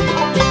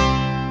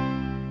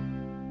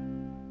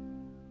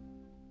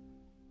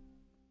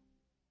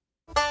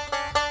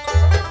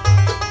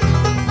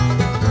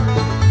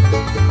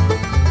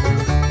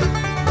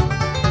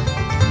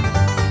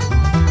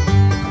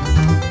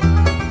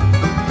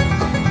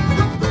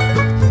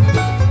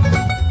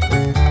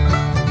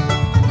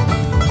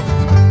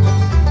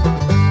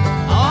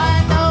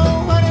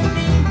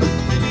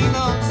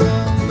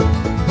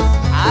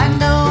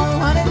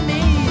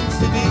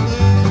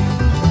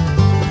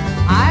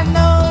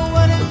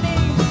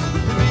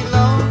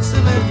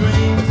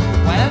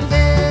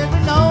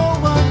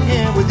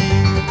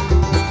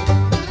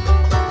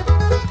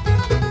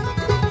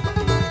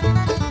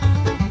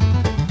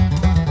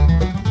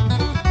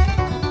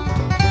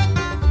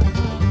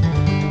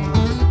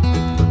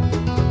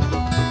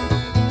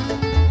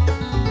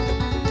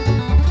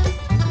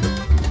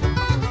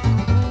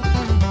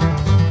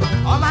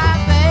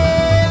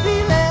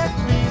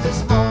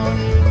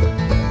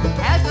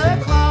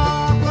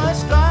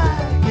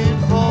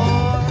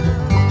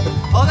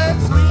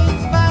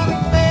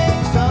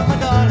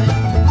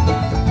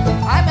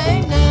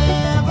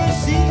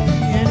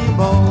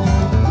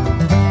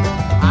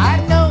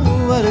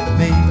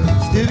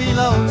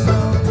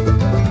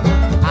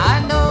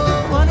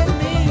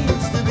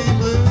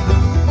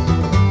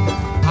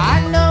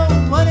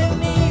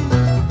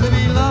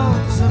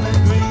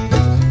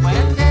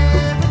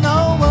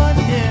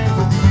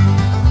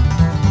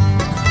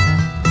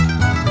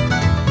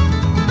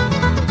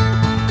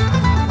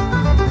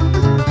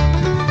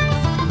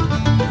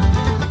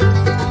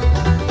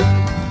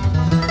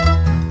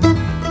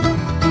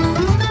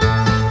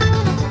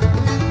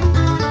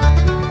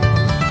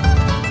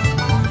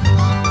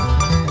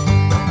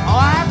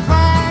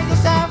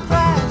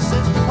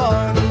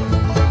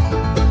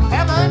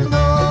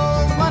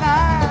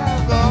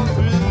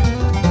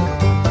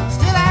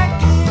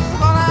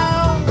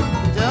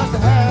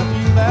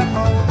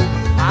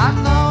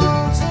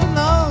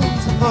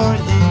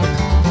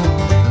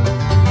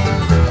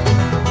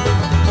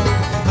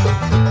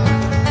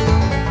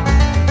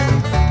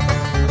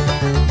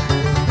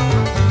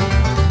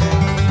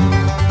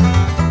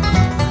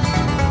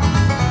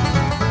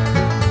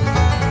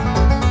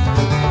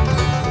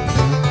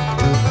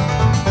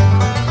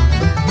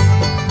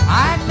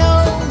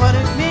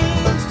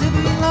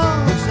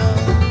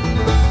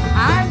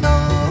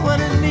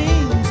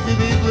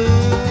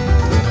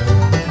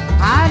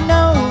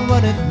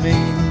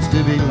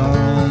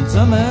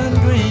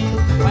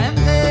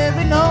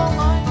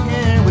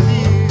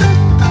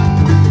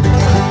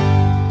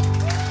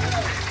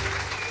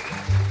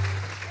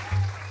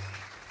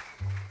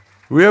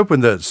 We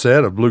opened that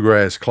set of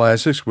Bluegrass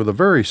Classics with a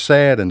very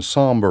sad and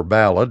somber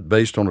ballad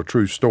based on a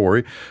true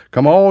story,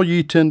 Come All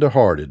Ye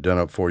Tender-Hearted, done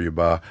up for you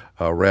by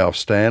Ralph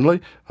Stanley.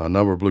 A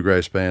number of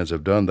bluegrass bands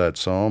have done that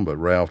song, but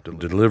Ralph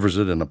delivers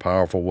it in a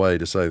powerful way,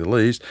 to say the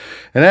least.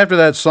 And after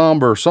that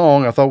somber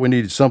song, I thought we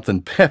needed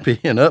something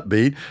peppy and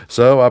upbeat,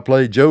 so I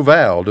played Joe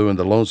Val doing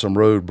the Lonesome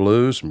Road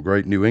Blues, some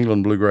great New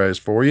England bluegrass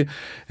for you.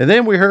 And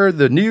then we heard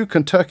the New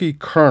Kentucky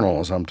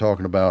Colonels. I'm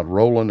talking about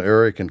Roland,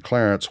 Eric, and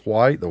Clarence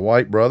White, the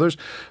White brothers,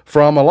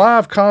 from a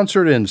live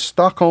concert in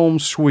Stockholm,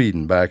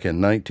 Sweden back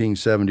in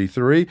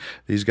 1973.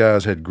 These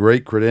guys had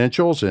great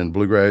credentials in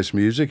bluegrass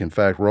music. In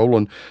fact,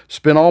 Roland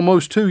spent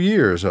almost 2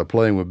 years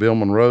playing with Bill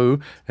Monroe,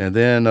 and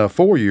then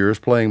 4 years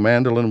playing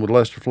mandolin with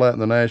Lester Flatt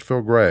and the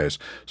Nashville Grass.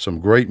 Some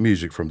great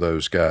music from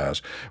those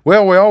guys.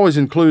 Well, we always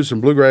include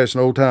some bluegrass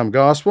and old-time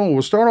gospel, and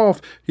we'll start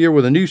off here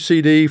with a new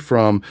CD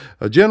from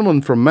a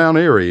gentleman from Mount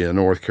Airy in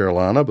North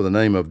Carolina by the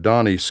name of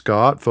Donnie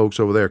Scott. Folks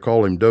over there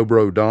call him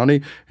Dobro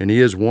Donnie, and he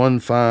is one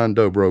fine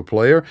dobro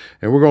player.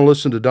 And we're going to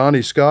listen to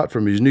Donnie Scott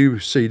from his new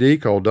CD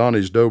called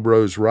Donnie's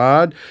Dobro's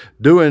Ride,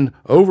 doing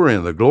Over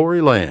in the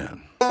Glory Land.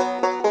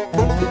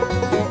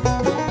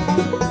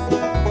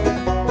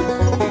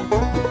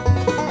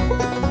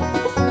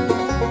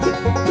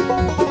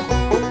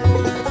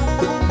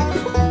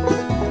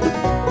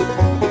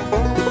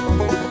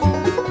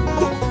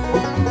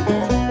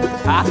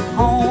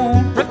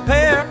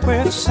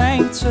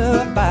 Saints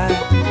abide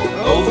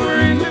over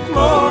in the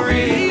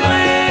glory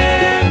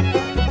land.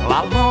 Well,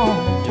 I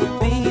long to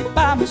be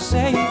by my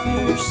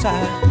Savior's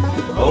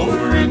side,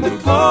 over in the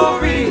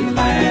glory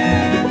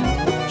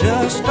land.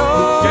 Just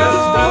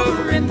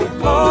over in the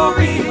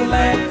glory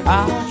land.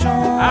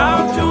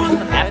 I'll join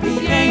the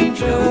happy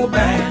angel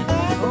band,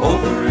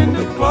 over in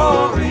the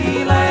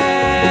glory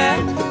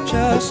land.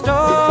 Just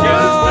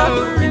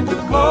over in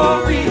the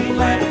glory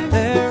land.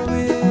 There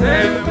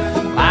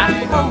with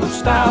mighty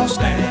host I'll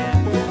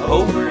stand,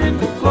 over in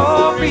the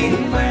glory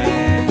land.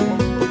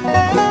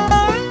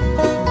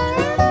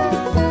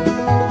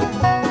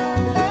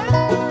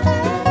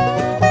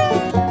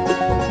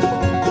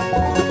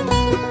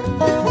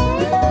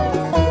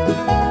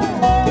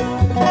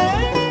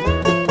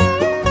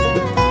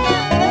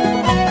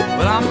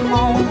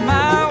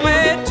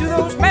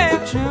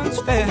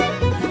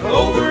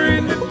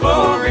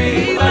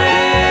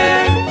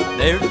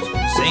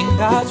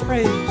 God's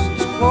praise,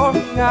 His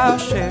glory I'll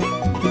share,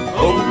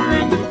 over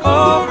in the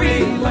glory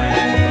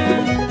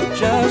land.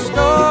 Just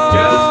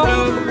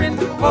over in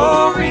the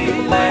glory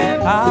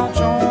land. I'll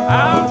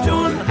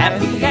join the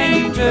happy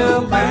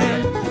angel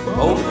band,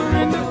 over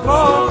in the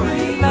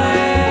glory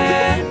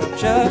land.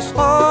 Just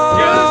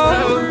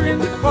over in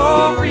the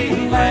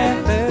glory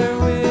land. There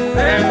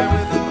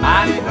with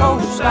mighty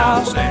hosts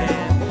I'll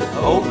stand,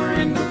 over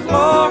in the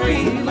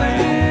glory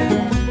land.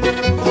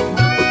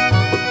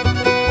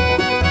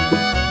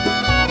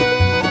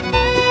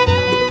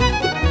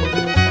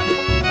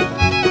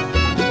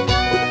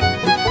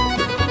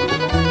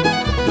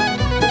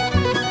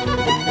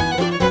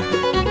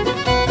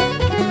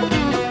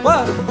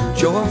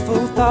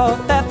 Joyful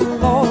thought that the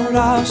Lord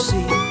I'll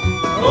see,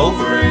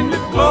 over in the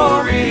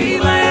glory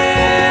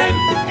land.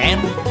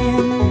 And with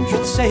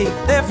kindred safe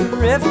there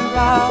forever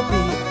I'll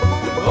be,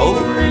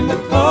 over in the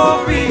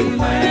glory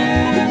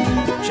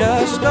land.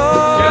 Just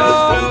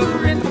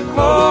over in the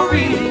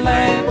glory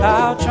land.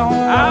 I'll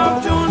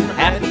join the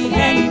happy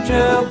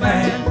angel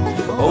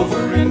band,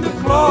 over in the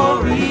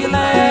glory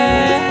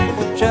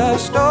land.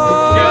 Just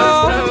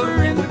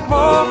over in the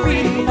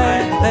glory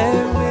land.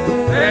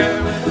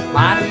 There with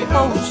mighty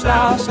hosts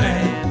I'll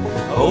stand,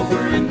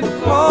 over in the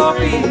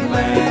glory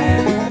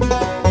land.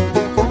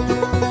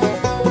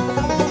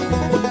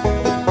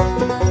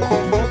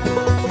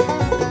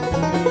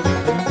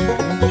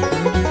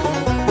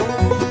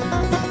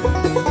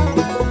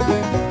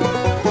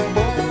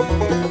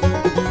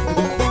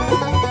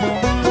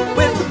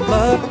 With the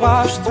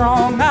blood-washed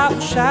throng I'll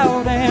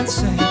shout and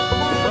sing,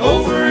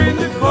 over in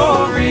the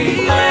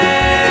glory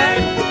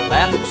land.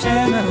 That will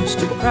send us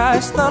to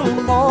Christ the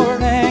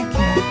Lord and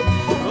King,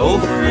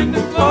 over in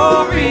the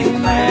glory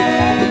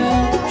land.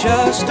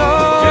 Just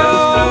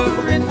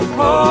over in the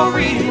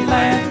glory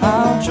land.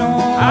 I'll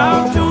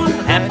join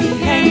the happy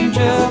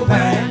angel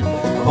band,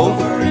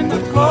 over in the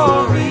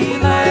glory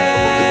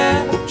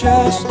land.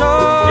 Just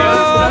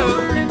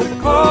over in the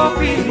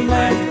glory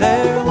land.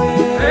 There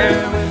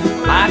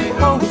with mighty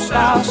hosts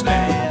I'll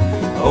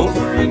stand,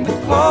 over in the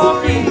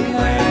glory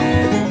land.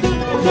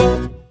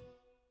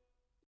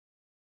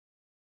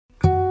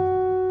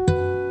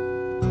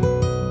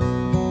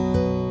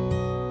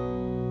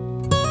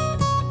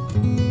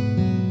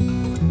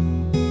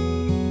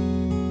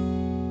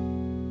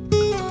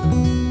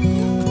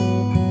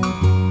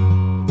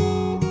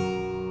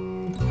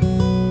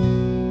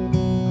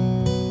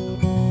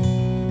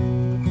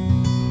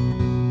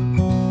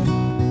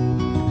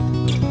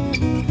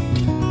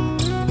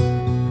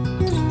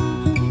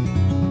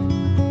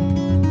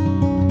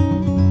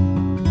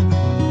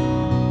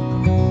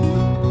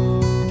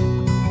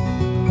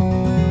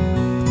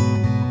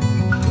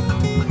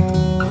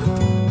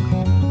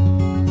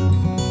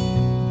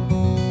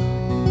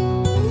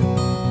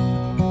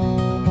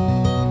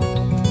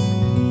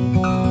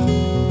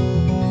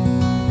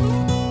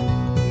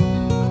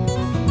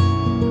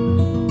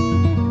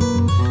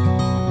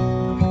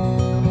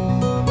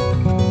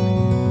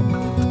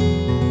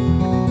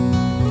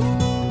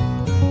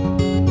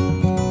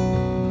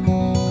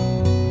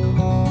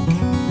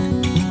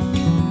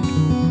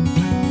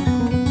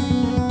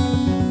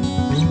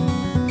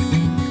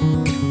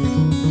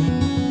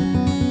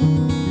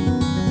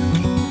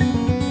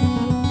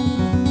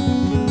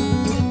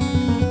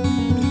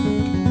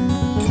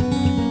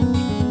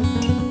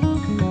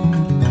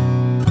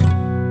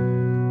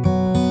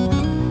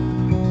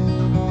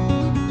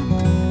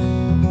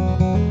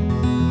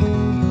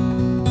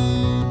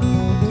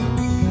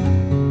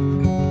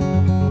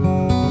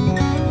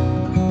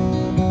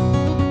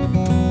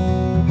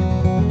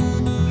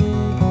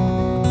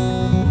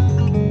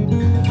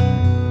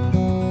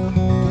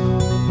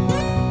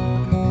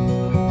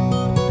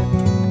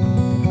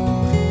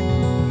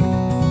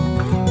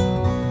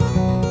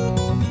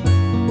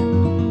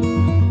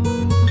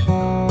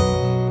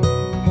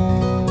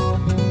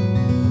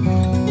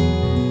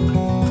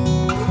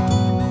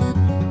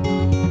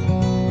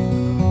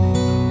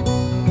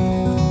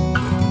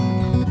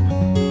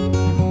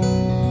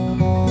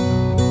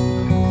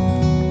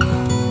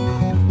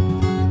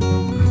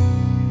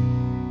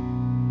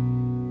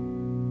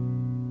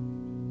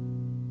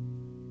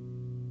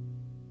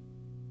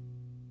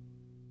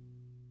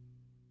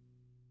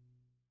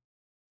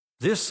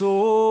 This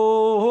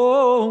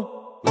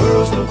old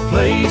world's no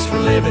place for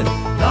living.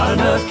 Not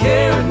enough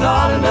care and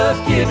not enough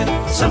giving.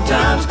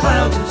 Sometimes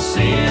clouds of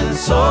sin and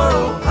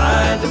sorrow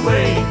hide the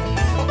way.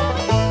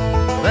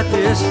 Let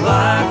this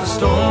life of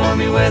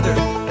stormy weather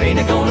ain't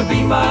it gonna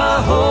be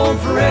my home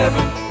forever.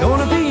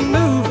 Gonna be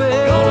moving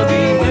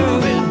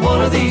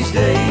one of these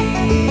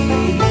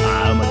days.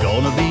 I'm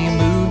gonna be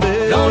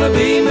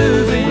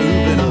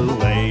moving,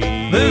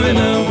 moving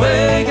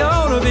away.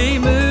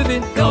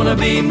 Gonna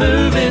be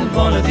moving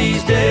one of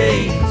these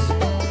days.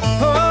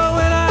 Oh,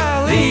 when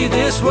I leave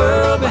this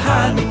world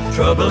behind me,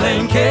 trouble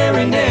and care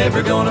ain't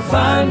never gonna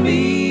find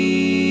me.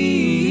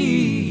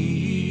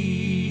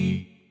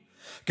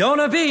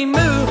 Gonna be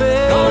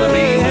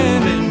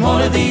moving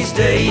one of these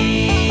days.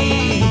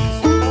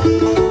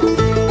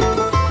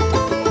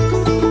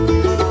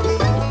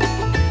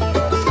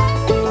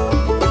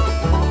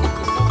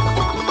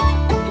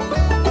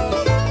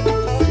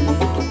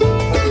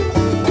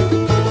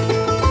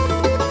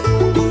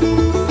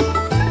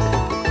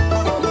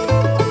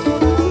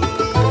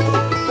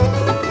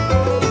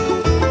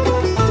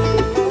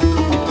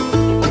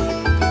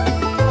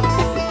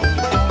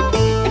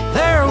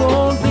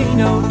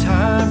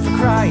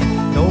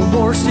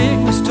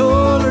 Sickness,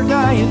 toil, or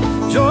dying,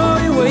 joy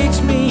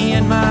awaits me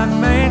in my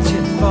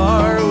mansion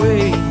far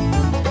away.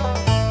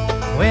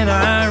 When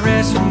I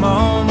rest from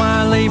all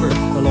my labor,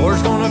 the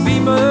Lord's gonna be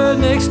my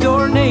next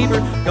door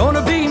neighbor.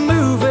 Gonna be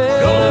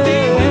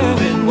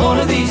moving one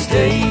of these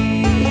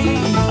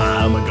days.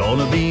 I'm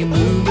gonna be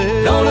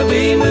moving away. Gonna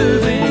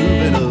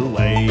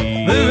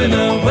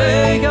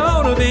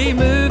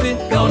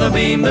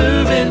be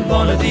moving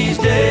one of these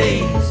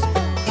days.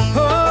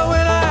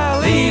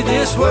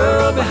 This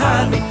world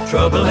behind me,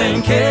 trouble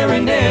and care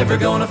ain't never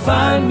gonna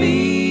find me.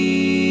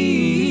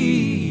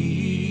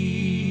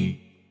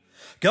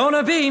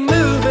 Gonna be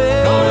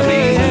moving one of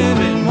these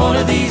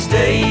days.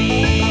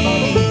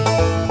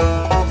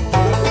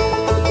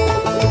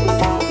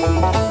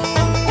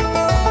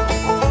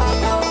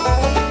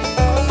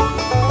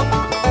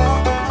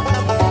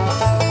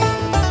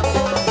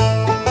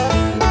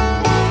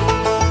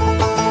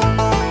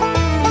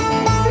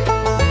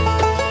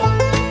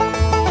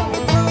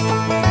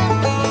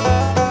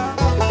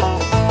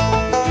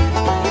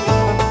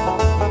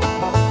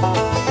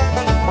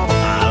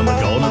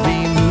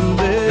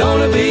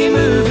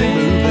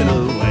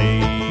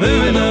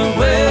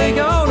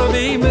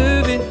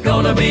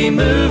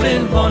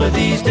 Moving one of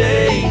these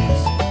days.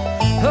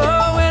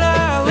 Oh, when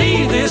I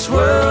leave this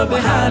world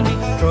behind me,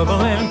 trouble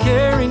and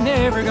care ain't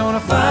never gonna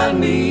find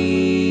me.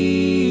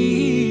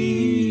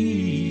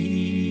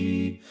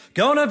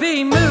 Gonna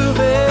be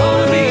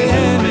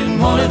moving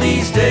one of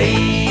these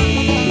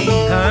days.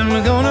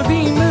 I'm gonna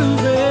be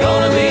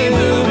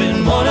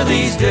moving one of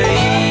these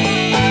days.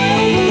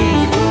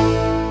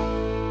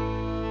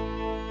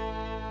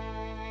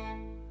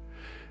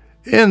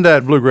 In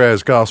that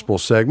Bluegrass Gospel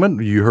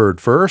segment, you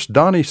heard first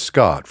Donnie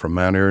Scott from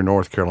Mount Airy,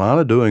 North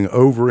Carolina, doing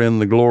Over in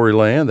the Glory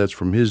Land. That's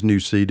from his new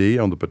CD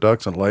on the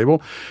Patuxent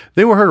label.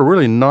 Then we heard a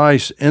really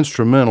nice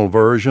instrumental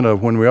version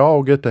of When We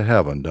All Get to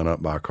Heaven, done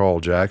up by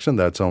Carl Jackson.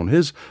 That's on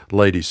his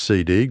latest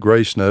CD,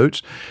 Grace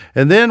Notes.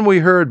 And then we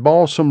heard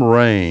Balsam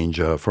Range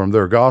from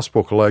their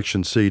Gospel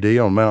Collection CD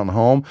on Mountain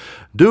Home,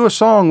 do a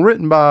song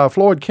written by a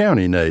Floyd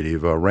County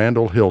native,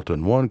 Randall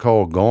Hilton, one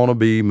called Gonna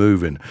Be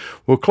Movin'.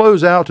 We'll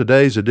close out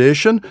today's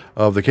edition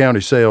of the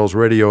County Sales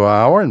Radio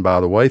Hour. And by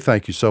the way,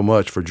 thank you so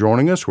much for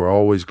joining us. We're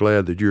always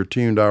glad that you're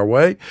tuned our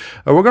way.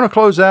 We're going to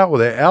close out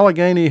with the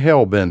Allegheny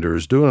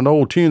Hellbenders doing an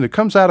old tune that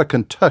comes out of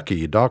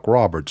Kentucky. Doc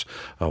Roberts,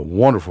 a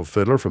wonderful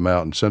fiddler from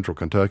out in central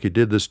Kentucky,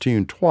 did this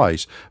tune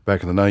twice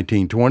back in the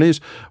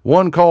 1920s.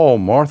 One called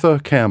Martha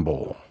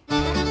Campbell.